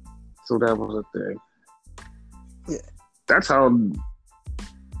 So that was a thing. Yeah. That's how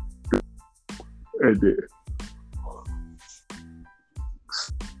it did.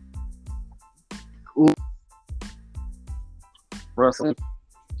 Wrestling.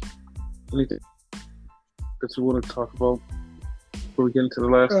 Anything that you want to talk about before we get into the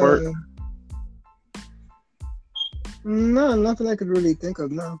last part? No, nothing I could really think of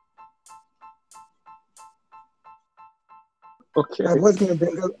now. Okay. I was gonna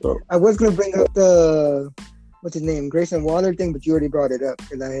bring up the what's his name, Grayson Waller thing, but you already brought it up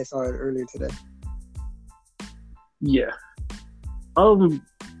because I saw it earlier today. Yeah.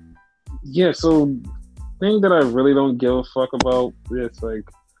 Yeah, so thing that I really don't give a fuck about is like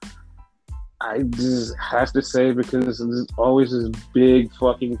I just have to say because there's always this big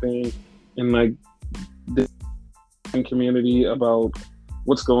fucking thing in like the community about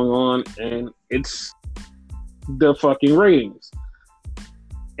what's going on, and it's the fucking ratings.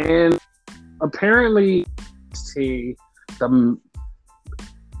 And apparently the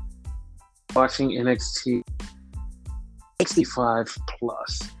watching NXT 65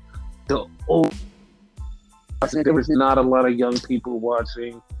 plus. The old there was not a lot of young people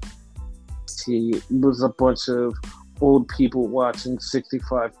watching. It was a bunch of old people watching.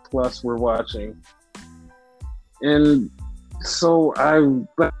 65 plus were watching, and so I'm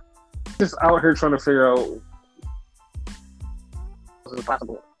just out here trying to figure out what's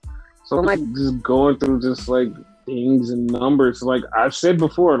possible. So I'm like just going through just like things and numbers. Like I've said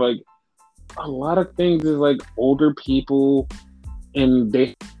before, like a lot of things is like older people, and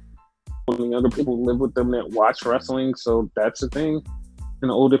they younger people live with them that watch wrestling, so that's the thing.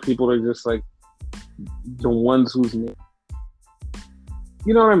 And the older people are just like the ones who's, you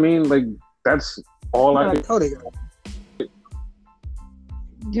know what I mean? Like that's all I totally.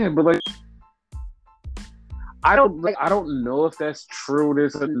 Yeah, but like I don't know if that's true.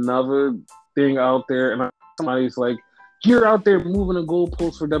 There's another thing out there, and somebody's like, "You're out there moving a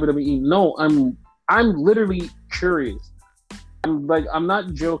goalpost for WWE." No, I'm literally curious. I'm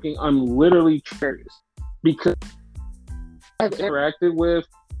not joking. I'm literally curious because I've interacted with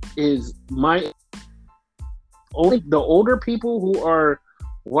is the older people who are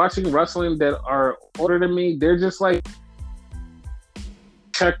watching wrestling that are older than me. They're just like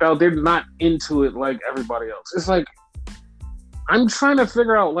checked out. They're not into it like everybody else. It's like I'm trying to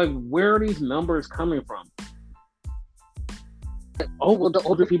figure out like where are these numbers coming from? Oh, well, the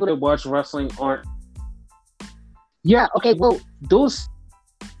older people that watch wrestling aren't. Yeah, okay, well, those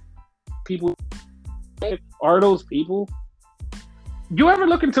people are those people. You ever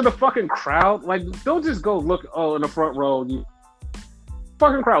look into the fucking crowd? Like, don't just go look, in the front row.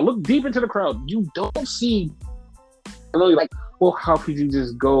 Fucking crowd. Look deep into the crowd. You don't see, like, well, how could you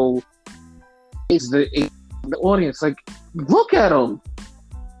just go, it's the audience. Like, look at them.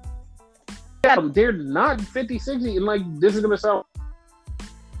 They're not 50, 60, and like, this is going to sound,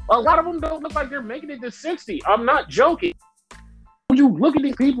 a lot of them don't look like they're making it to 60. I'm not joking. When you look at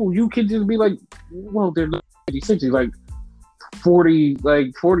these people, you can just be like, well, they're not 50, 60. Like 40, like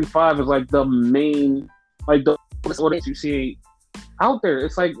 45 is like the main, like the audience you see out there.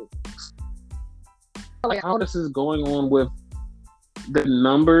 It's like how this is going on with the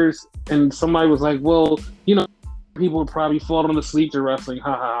numbers. And somebody was like, well, people would probably fall asleep to wrestling.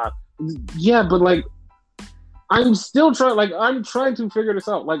 Ha ha ha. Yeah, but like, I'm still trying. Like, I'm trying to figure this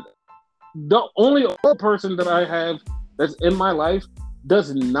out. Like, the only other person that I have that's in my life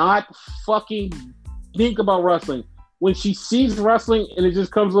does not fucking think about wrestling. When she sees wrestling and it just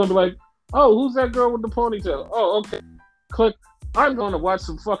comes on, be like, "Oh, who's that girl with the ponytail? Oh, okay." Click. I'm going to watch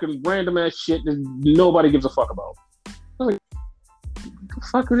some fucking random ass shit that nobody gives a fuck about. I'm like,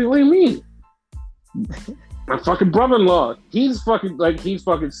 what do you mean? My fucking brother-in-law, he's fucking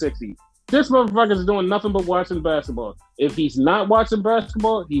 60. This motherfucker's doing nothing but watching basketball. If he's not watching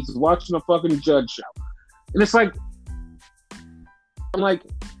basketball, he's watching a fucking judge show. And it's like, I'm like,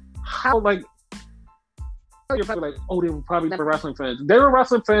 how, like, you're probably like, oh, they were probably never wrestling fans. They were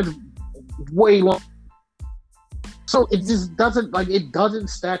wrestling fans way long. So it just doesn't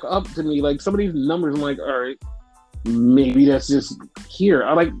stack up to me. Like, some of these numbers, I'm like, all right, maybe that's just here.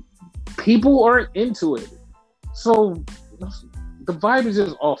 People aren't into it. So the vibe is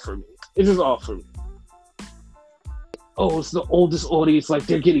just off for me. It's just off for me. oh, it's the oldest audience. Like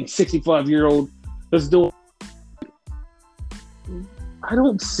they're getting 65-year-old. Let's do it. I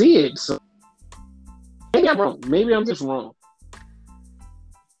don't see it. So maybe I'm wrong. Maybe I'm just wrong.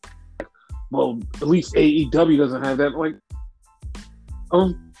 Well, at least AEW doesn't have that. Like,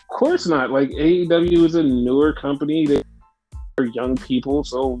 of course not. Like AEW is a newer company. They're young people,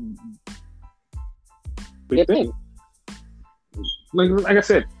 so big thing. Like I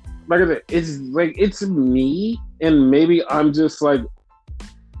said, it's like it's me, and maybe I'm just like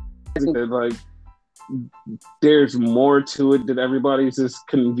there's more to it that everybody's just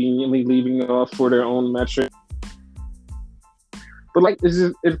conveniently leaving off for their own metric. But like,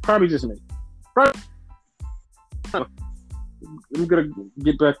 it's probably just me. I'm gonna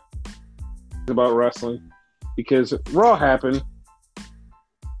get back about wrestling because Raw happened.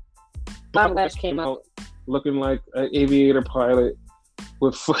 Backlash came out looking like an aviator pilot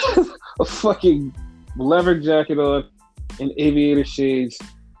with a fucking leather jacket on and aviator shades.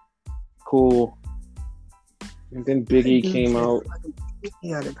 Cool. And then Biggie came out.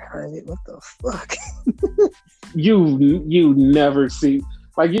 Aviator pilot. What the fuck? You never see.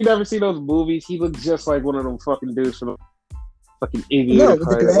 Like, you never see those movies. He looked just like one of them fucking dudes from the fucking aviator with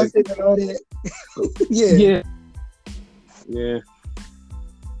the glasses and all that. Yeah.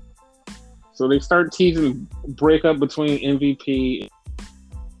 So they start teasing breakup between MVP and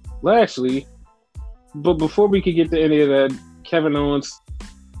Lashley. But before we could get to any of that, Kevin Owens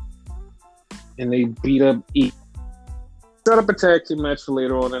and they beat up E. Set up a tag team match for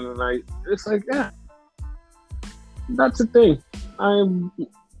later on in the night. It's like, yeah, that's the thing. I'm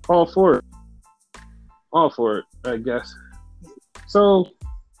all for it. All for it, I guess. So,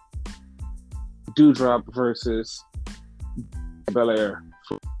 Doudrop versus Belair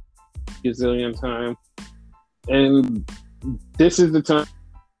for a gazillion time. And this is the time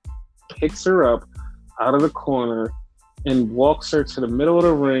picks her up out of the corner and walks her to the middle of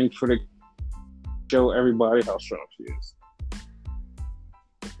the ring for the show everybody how strong she is.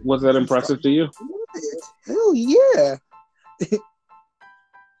 Was that impressive to you? Hell yeah.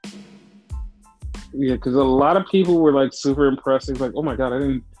 Yeah, because a lot of people were like super impressed. It's like, oh my god, I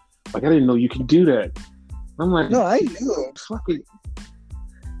didn't know you could do that. I'm like, no, I knew. Fucking.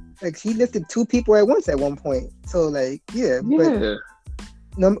 Like, she lifted two people at once at one point. So like, yeah. But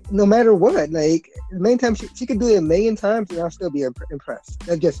no matter what, like the main time she could do it a million times and I'll still be impressed.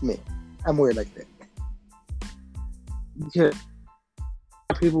 That's just me. I'm weird like that. Yeah.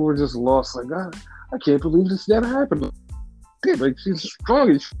 People were just lost. Like, God, I can't believe this never happened. Yeah, like she's strong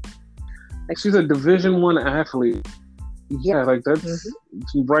as like she's a Division I athlete. Yeah, like that's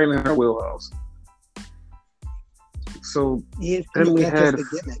right in her wheelhouse. So then we had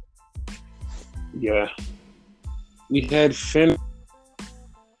we had Finn,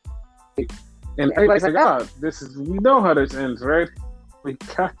 and everybody's like, "Ah, we know how this ends, right? We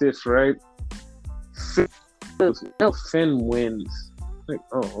got this, right?" Finn wins. Like,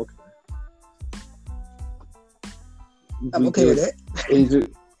 oh, okay. I'm okay with that.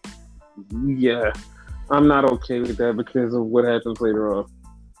 Yeah, I'm not okay with that because of what happens later on.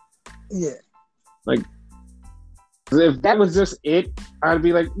 Yeah. Like, if that was just it, I'd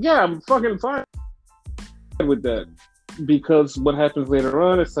be like, yeah, I'm fucking fine with that. Because what happens later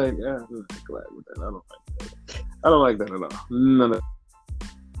on, it's like, I'm not glad with that. I don't like that. I don't like that at all. None of it.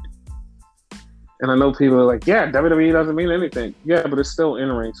 And I know people are like, yeah, WWE doesn't mean anything. Yeah, but it's still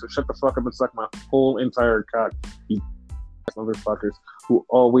in ring, so shut the fuck up and suck my whole entire cock, you motherfuckers who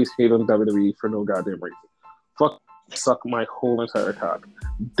always hate on WWE for no goddamn reason. Fuck, suck my whole entire cock.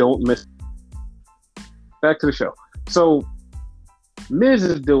 Don't miss. Back to the show. So, Miz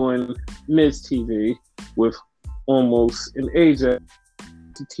is doing Miz TV with Almost and AJ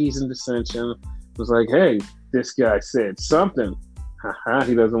teasing dissension. Was like, hey, this guy said something. Haha,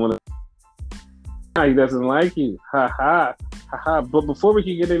 he doesn't want to. He doesn't like you. Ha. But before we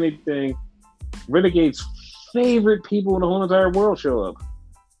can get anything, Renegade's favorite people in the whole entire world show up.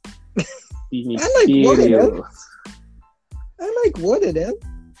 I like one of them.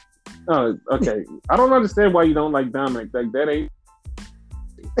 Oh, okay. I don't understand why you don't like Dominic. Like, that ain't.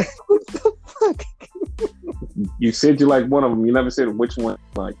 What the fuck? You said you like one of them. You never said which one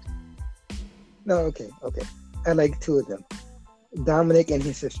you liked. No, okay. I like two of them. Dominic and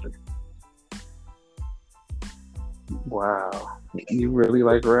his sister. Wow. You really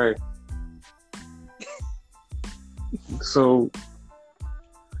like Ray. So,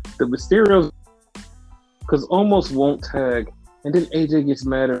 the Mysterios, because Almost won't tag, and then AJ gets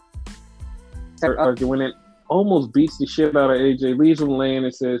mad at start arguing it, almost beats the shit out of AJ, leaves him laying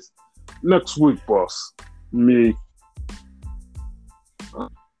and says, next week, boss. Me.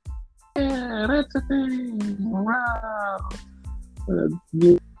 yeah, that's a thing. Wow.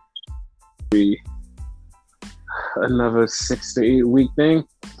 Another 6 to 8 week thing.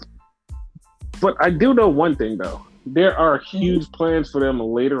 But I do know one thing though. There are huge plans for them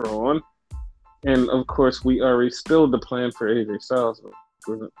later on. And of course we already spilled the plan for AJ Styles.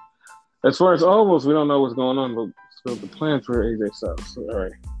 As far as almost, we don't know what's going on, but spilled the plan for AJ Styles. So, all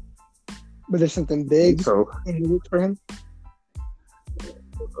right. But there's something big in the works for him?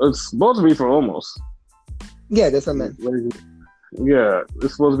 It's supposed to be for almost. Yeah, that's what I meant. Yeah,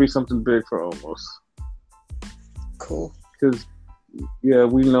 it's supposed to be something big for almost. Cool. Because, yeah,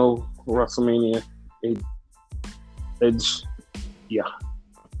 we know WrestleMania, Edge, yeah,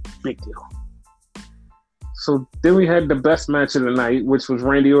 big deal. So then we had the best match of the night, which was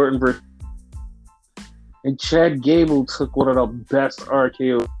Randy Orton versus, and Chad Gable took one of the best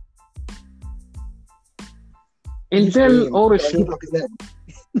RKO. And then all the shit.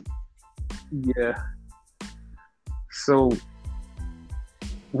 Yeah. So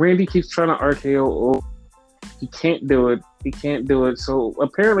Randy keeps trying to RKO. He can't do it. He can't do it. So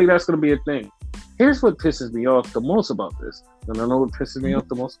apparently that's going to be a thing. Here's what pisses me off the most about this. And I know what pisses me off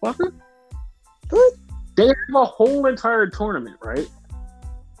the most about it? What? They have a whole entire tournament, right?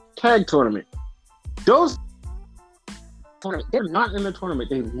 Tag tournament. Those they're not in the tournament.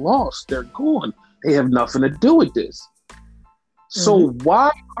 They lost. They're gone. They have nothing to do with this. So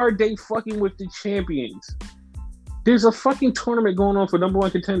why are they fucking with the champions? There's a fucking tournament going on for number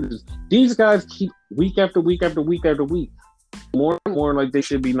one contenders. These guys keep week after week after week after week more and more like they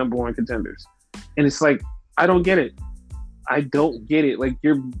should be number one contenders. And it's like, I don't get it. I don't get it. Like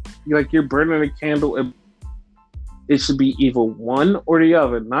you're burning a candle and it should be either one or the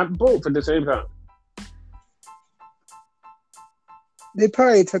other, not both at the same time. They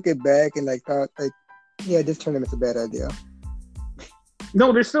probably took it back and thought yeah, this tournament's a bad idea.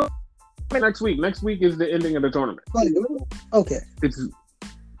 No, they're still next week. Next week is the ending of the tournament. Okay.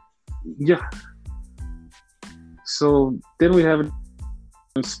 Yeah. So then we have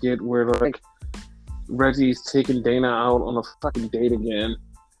a skit where Reggie's taking Dana out on a fucking date again.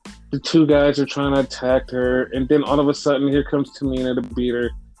 The two guys are trying to attack her, and then all of a sudden here comes Tamina to beat her.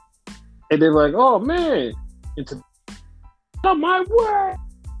 And they're like, oh man, it's not my way.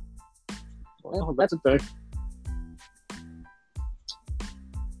 Well, that's a thing.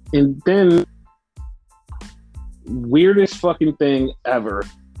 And then weirdest fucking thing ever.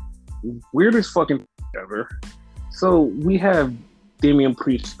 So we have Damian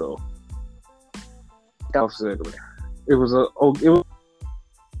Priest though. It was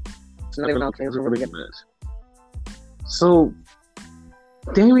not even okay. It was a really good match. So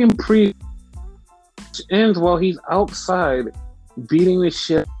Damian Priest ends while he's outside beating the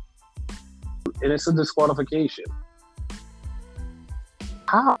shit, and it's a disqualification.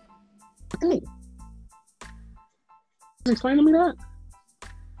 How? Hey. Explain to me that.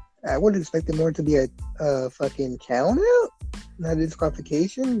 I would have expected more to be a fucking count out, not a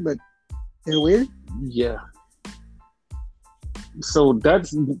disqualification, but they're weird. Yeah. So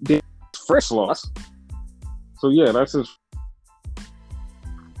that's the first loss. So yeah, that's his.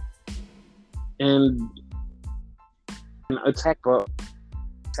 And Attack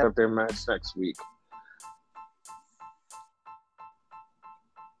have their match next week.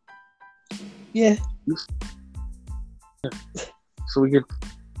 Yeah. So we get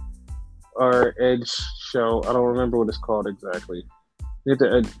our Edge show. I don't remember what it's called exactly. We get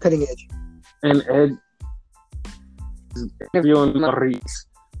the Edge. Cutting Edge. And Ed is interviewing Maurice.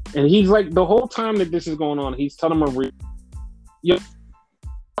 And he's like, the whole time that this is going on, he's telling Maurice, yo,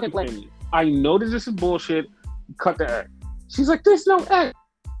 fucking blame me. I know that this is bullshit. Cut the act. She's like, there's no act.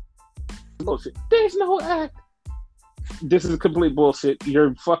 Bullshit. There's no act. This is complete bullshit.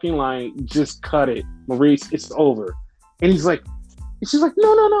 You're fucking lying. Just cut it. Maurice, it's over. And he's like, she's like,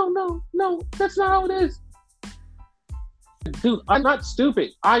 no, that's not how it is. Dude, I'm not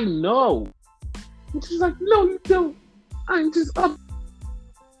stupid. I know. And she's like, no, you don't. I'm just up.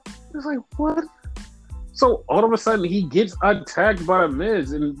 It's like, what? So all of a sudden he gets attacked by the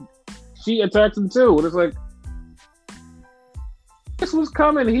Miz and she attacks him too. And it's like, this was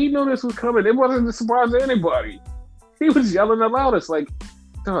coming. He knew this was coming. It wasn't a surprise to anybody. He was yelling the loudest, like,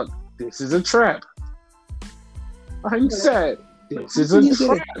 dog, this is a trap. I'm sad. This is a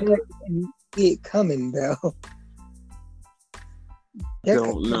trap. See it coming, though.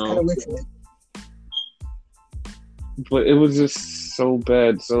 Don't know. But it was just so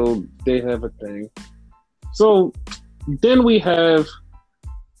bad. So they have a thing. So then we have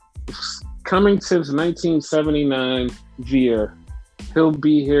coming since 1979, Veer. He'll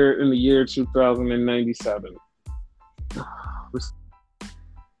be here in the year 2097.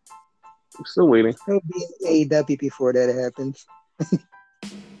 Still waiting. He'll be in AEW before that happens. It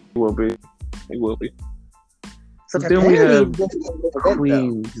will be. It will be. So then Apparently, we have he's gonna be in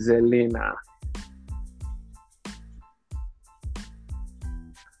the main event, Queen Zelina.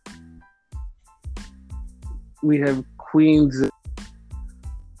 We have Queen Zelina.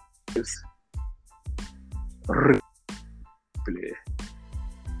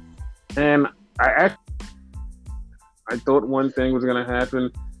 And I thought one thing was gonna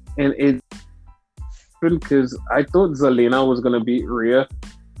happen, and it happened because I thought Zelina was gonna beat Rhea.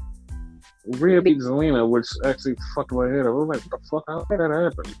 Rhea beat Zelina, which actually fucked my head up. I was like, what the fuck? How did that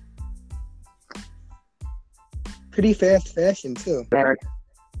happen? Pretty fast fashion too.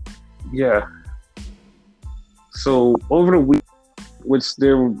 Yeah. So over the week, which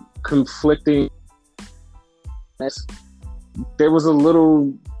they're conflicting, there was a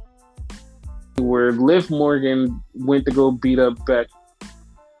little where Liv Morgan went to go beat up Becky,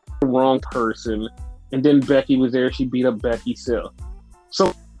 the wrong person, and then Becky was there. She beat up Becky still.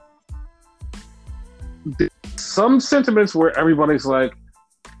 So some sentiments where everybody's like,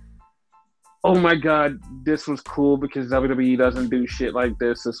 "Oh my god, this was cool because WWE doesn't do shit like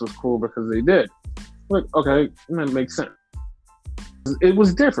this. This was cool because they did." Like, okay, that makes sense. It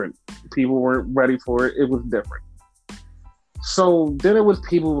was different. People weren't ready for it. It was different. So then it was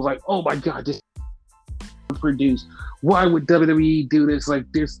people who was like, "Oh my god, this is produced. Why would WWE do this? Like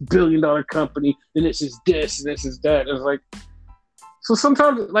this $1 billion company, and this is this, and this is that." It's like, so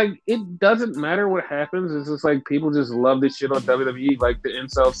sometimes like it doesn't matter what happens. It's just like people just love this shit on WWE. Like the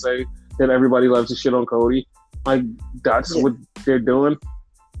incels say that everybody loves the shit on Cody. Like that's what they're doing.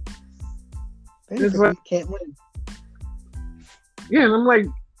 It's like, can't win. Yeah, and I'm like,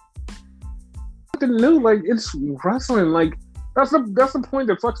 nothing new. Like it's wrestling. Like that's the point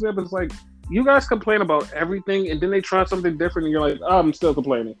that fucks me up. It's like you guys complain about everything, and then they try something different, and you're like, oh, I'm still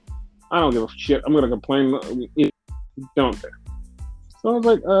complaining. I don't give a shit. I'm gonna complain. Don't care. So I was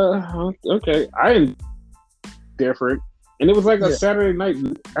like, okay. I am different, and it was like a Saturday night.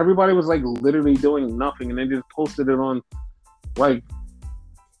 Everybody was like literally doing nothing, and they just posted it on like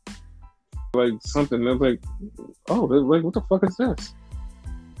something. I was like, oh, like what the fuck is this?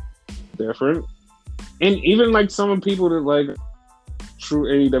 Different. And even like some of the people that like true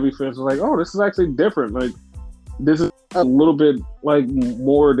AEW fans were like, oh, this is actually different. Like this is a little bit like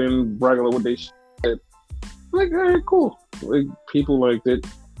more than regular what they said. Like, all right, cool. Like people liked it.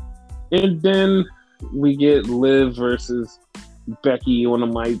 And then we get Liv versus Becky on the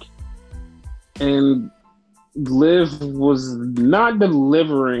mic. And Liv was not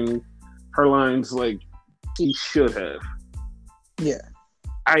delivering her lines like she should have. Yeah.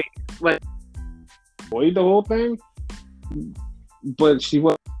 I like enjoyed the whole thing, but she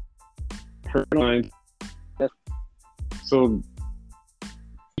was her lines. So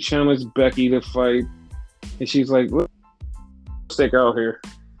she challenged Becky to fight, and she's like, "Let's stick out here."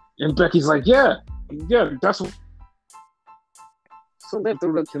 And Becky's like, "Yeah, that's what." So they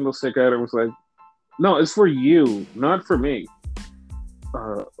threw the Kindle stick at her and was like, "No, it's for you, not for me."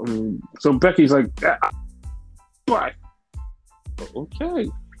 So Becky's like, bye. Okay.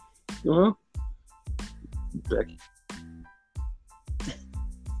 Well, Becky.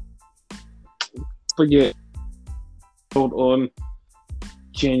 But yeah, hold on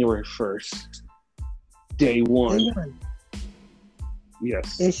January 1st, day one.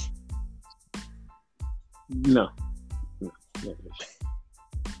 Yes. Ish. No.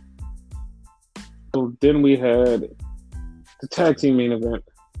 So then we had the tag team main event,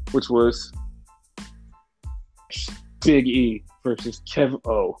 which was Big E versus Kev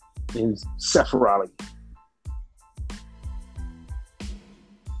O and Seth Rollins.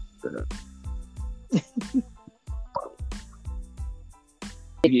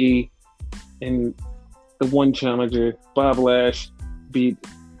 Big E and the one challenger, Bob Lash, beat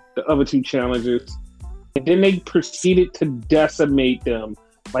the other two challengers. And then they proceeded to decimate them.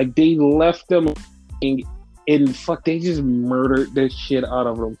 Like they left them and fuck, they just murdered the shit out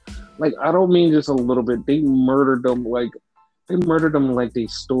of them. Like, I don't mean just a little bit. They murdered them like they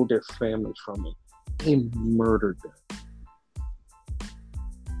stole their families from them. They murdered them.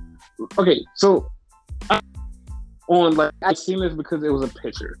 Okay, so I seen this because it was a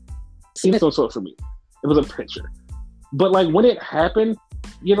picture. Seen it on social media. It was a picture. But like when it happened,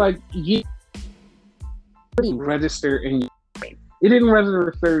 you didn't register in your brain. It didn't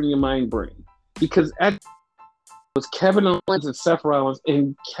register in your mind brain. Because it was Kevin Owens and Seth Rollins,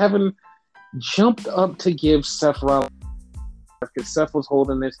 and Kevin jumped up to give Seth Rollins because Seth was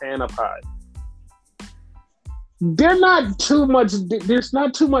holding his hand up high. There's not too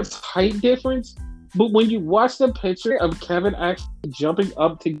much height difference, but when you watch the picture of Kevin actually jumping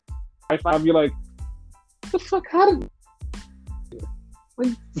up to high five, you're like, the fuck? How did like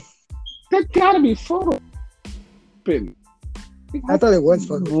that gotta be photo? I thought it was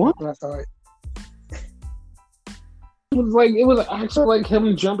photo. What? When I saw it. It was actually like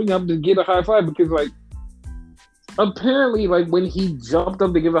him jumping up to get a high five because like apparently like when he jumped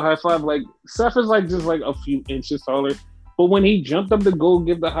up to give a high five, like Seth is like just like a few inches taller, but when he jumped up to go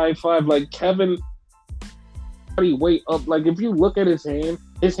give the high five, like Kevin body weight up, like if you look at his hand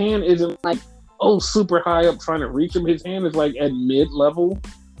isn't like super high up trying to reach him. His hand is like at mid level,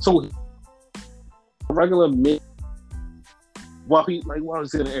 so regular mid while he's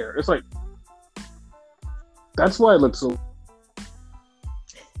in the air. It's like that's why it looks so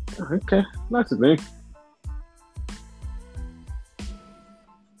okay. That's the thing.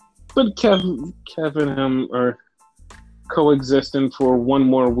 But Kevin and him are coexisting for one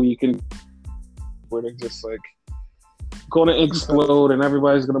more week, and where they're just like going to explode, and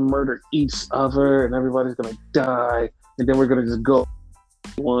everybody's going to murder each other, and everybody's going to die, and then we're going to just go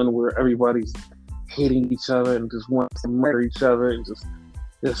one where everybody's hating each other and just wants to murder each other and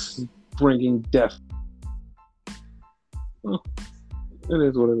just bringing death. Well, it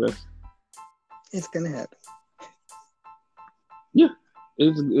is what it is. It's gonna happen. Yeah,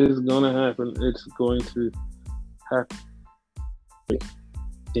 it's gonna happen. It's going to happen.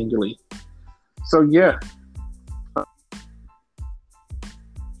 Dingly. So yeah.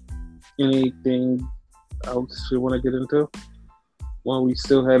 Anything else you want to get into? While we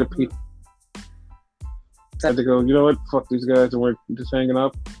still had a people had to go, you know what? Fuck these guys, and we're just hanging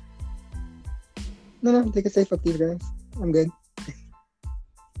up. No, they can say fuck these guys. I'm good.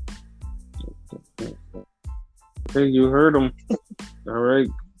 Okay, you heard him. All right,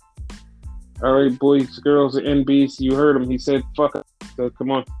 boys, girls, and NBs, you heard him. He said, "Fuck it." So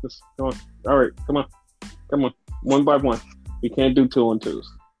come on, come on. All right, come on, one by one. We can't do 2 and 2s.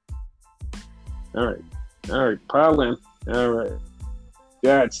 All right, pile in. All right,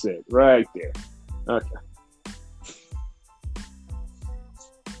 that's it, right there. Okay.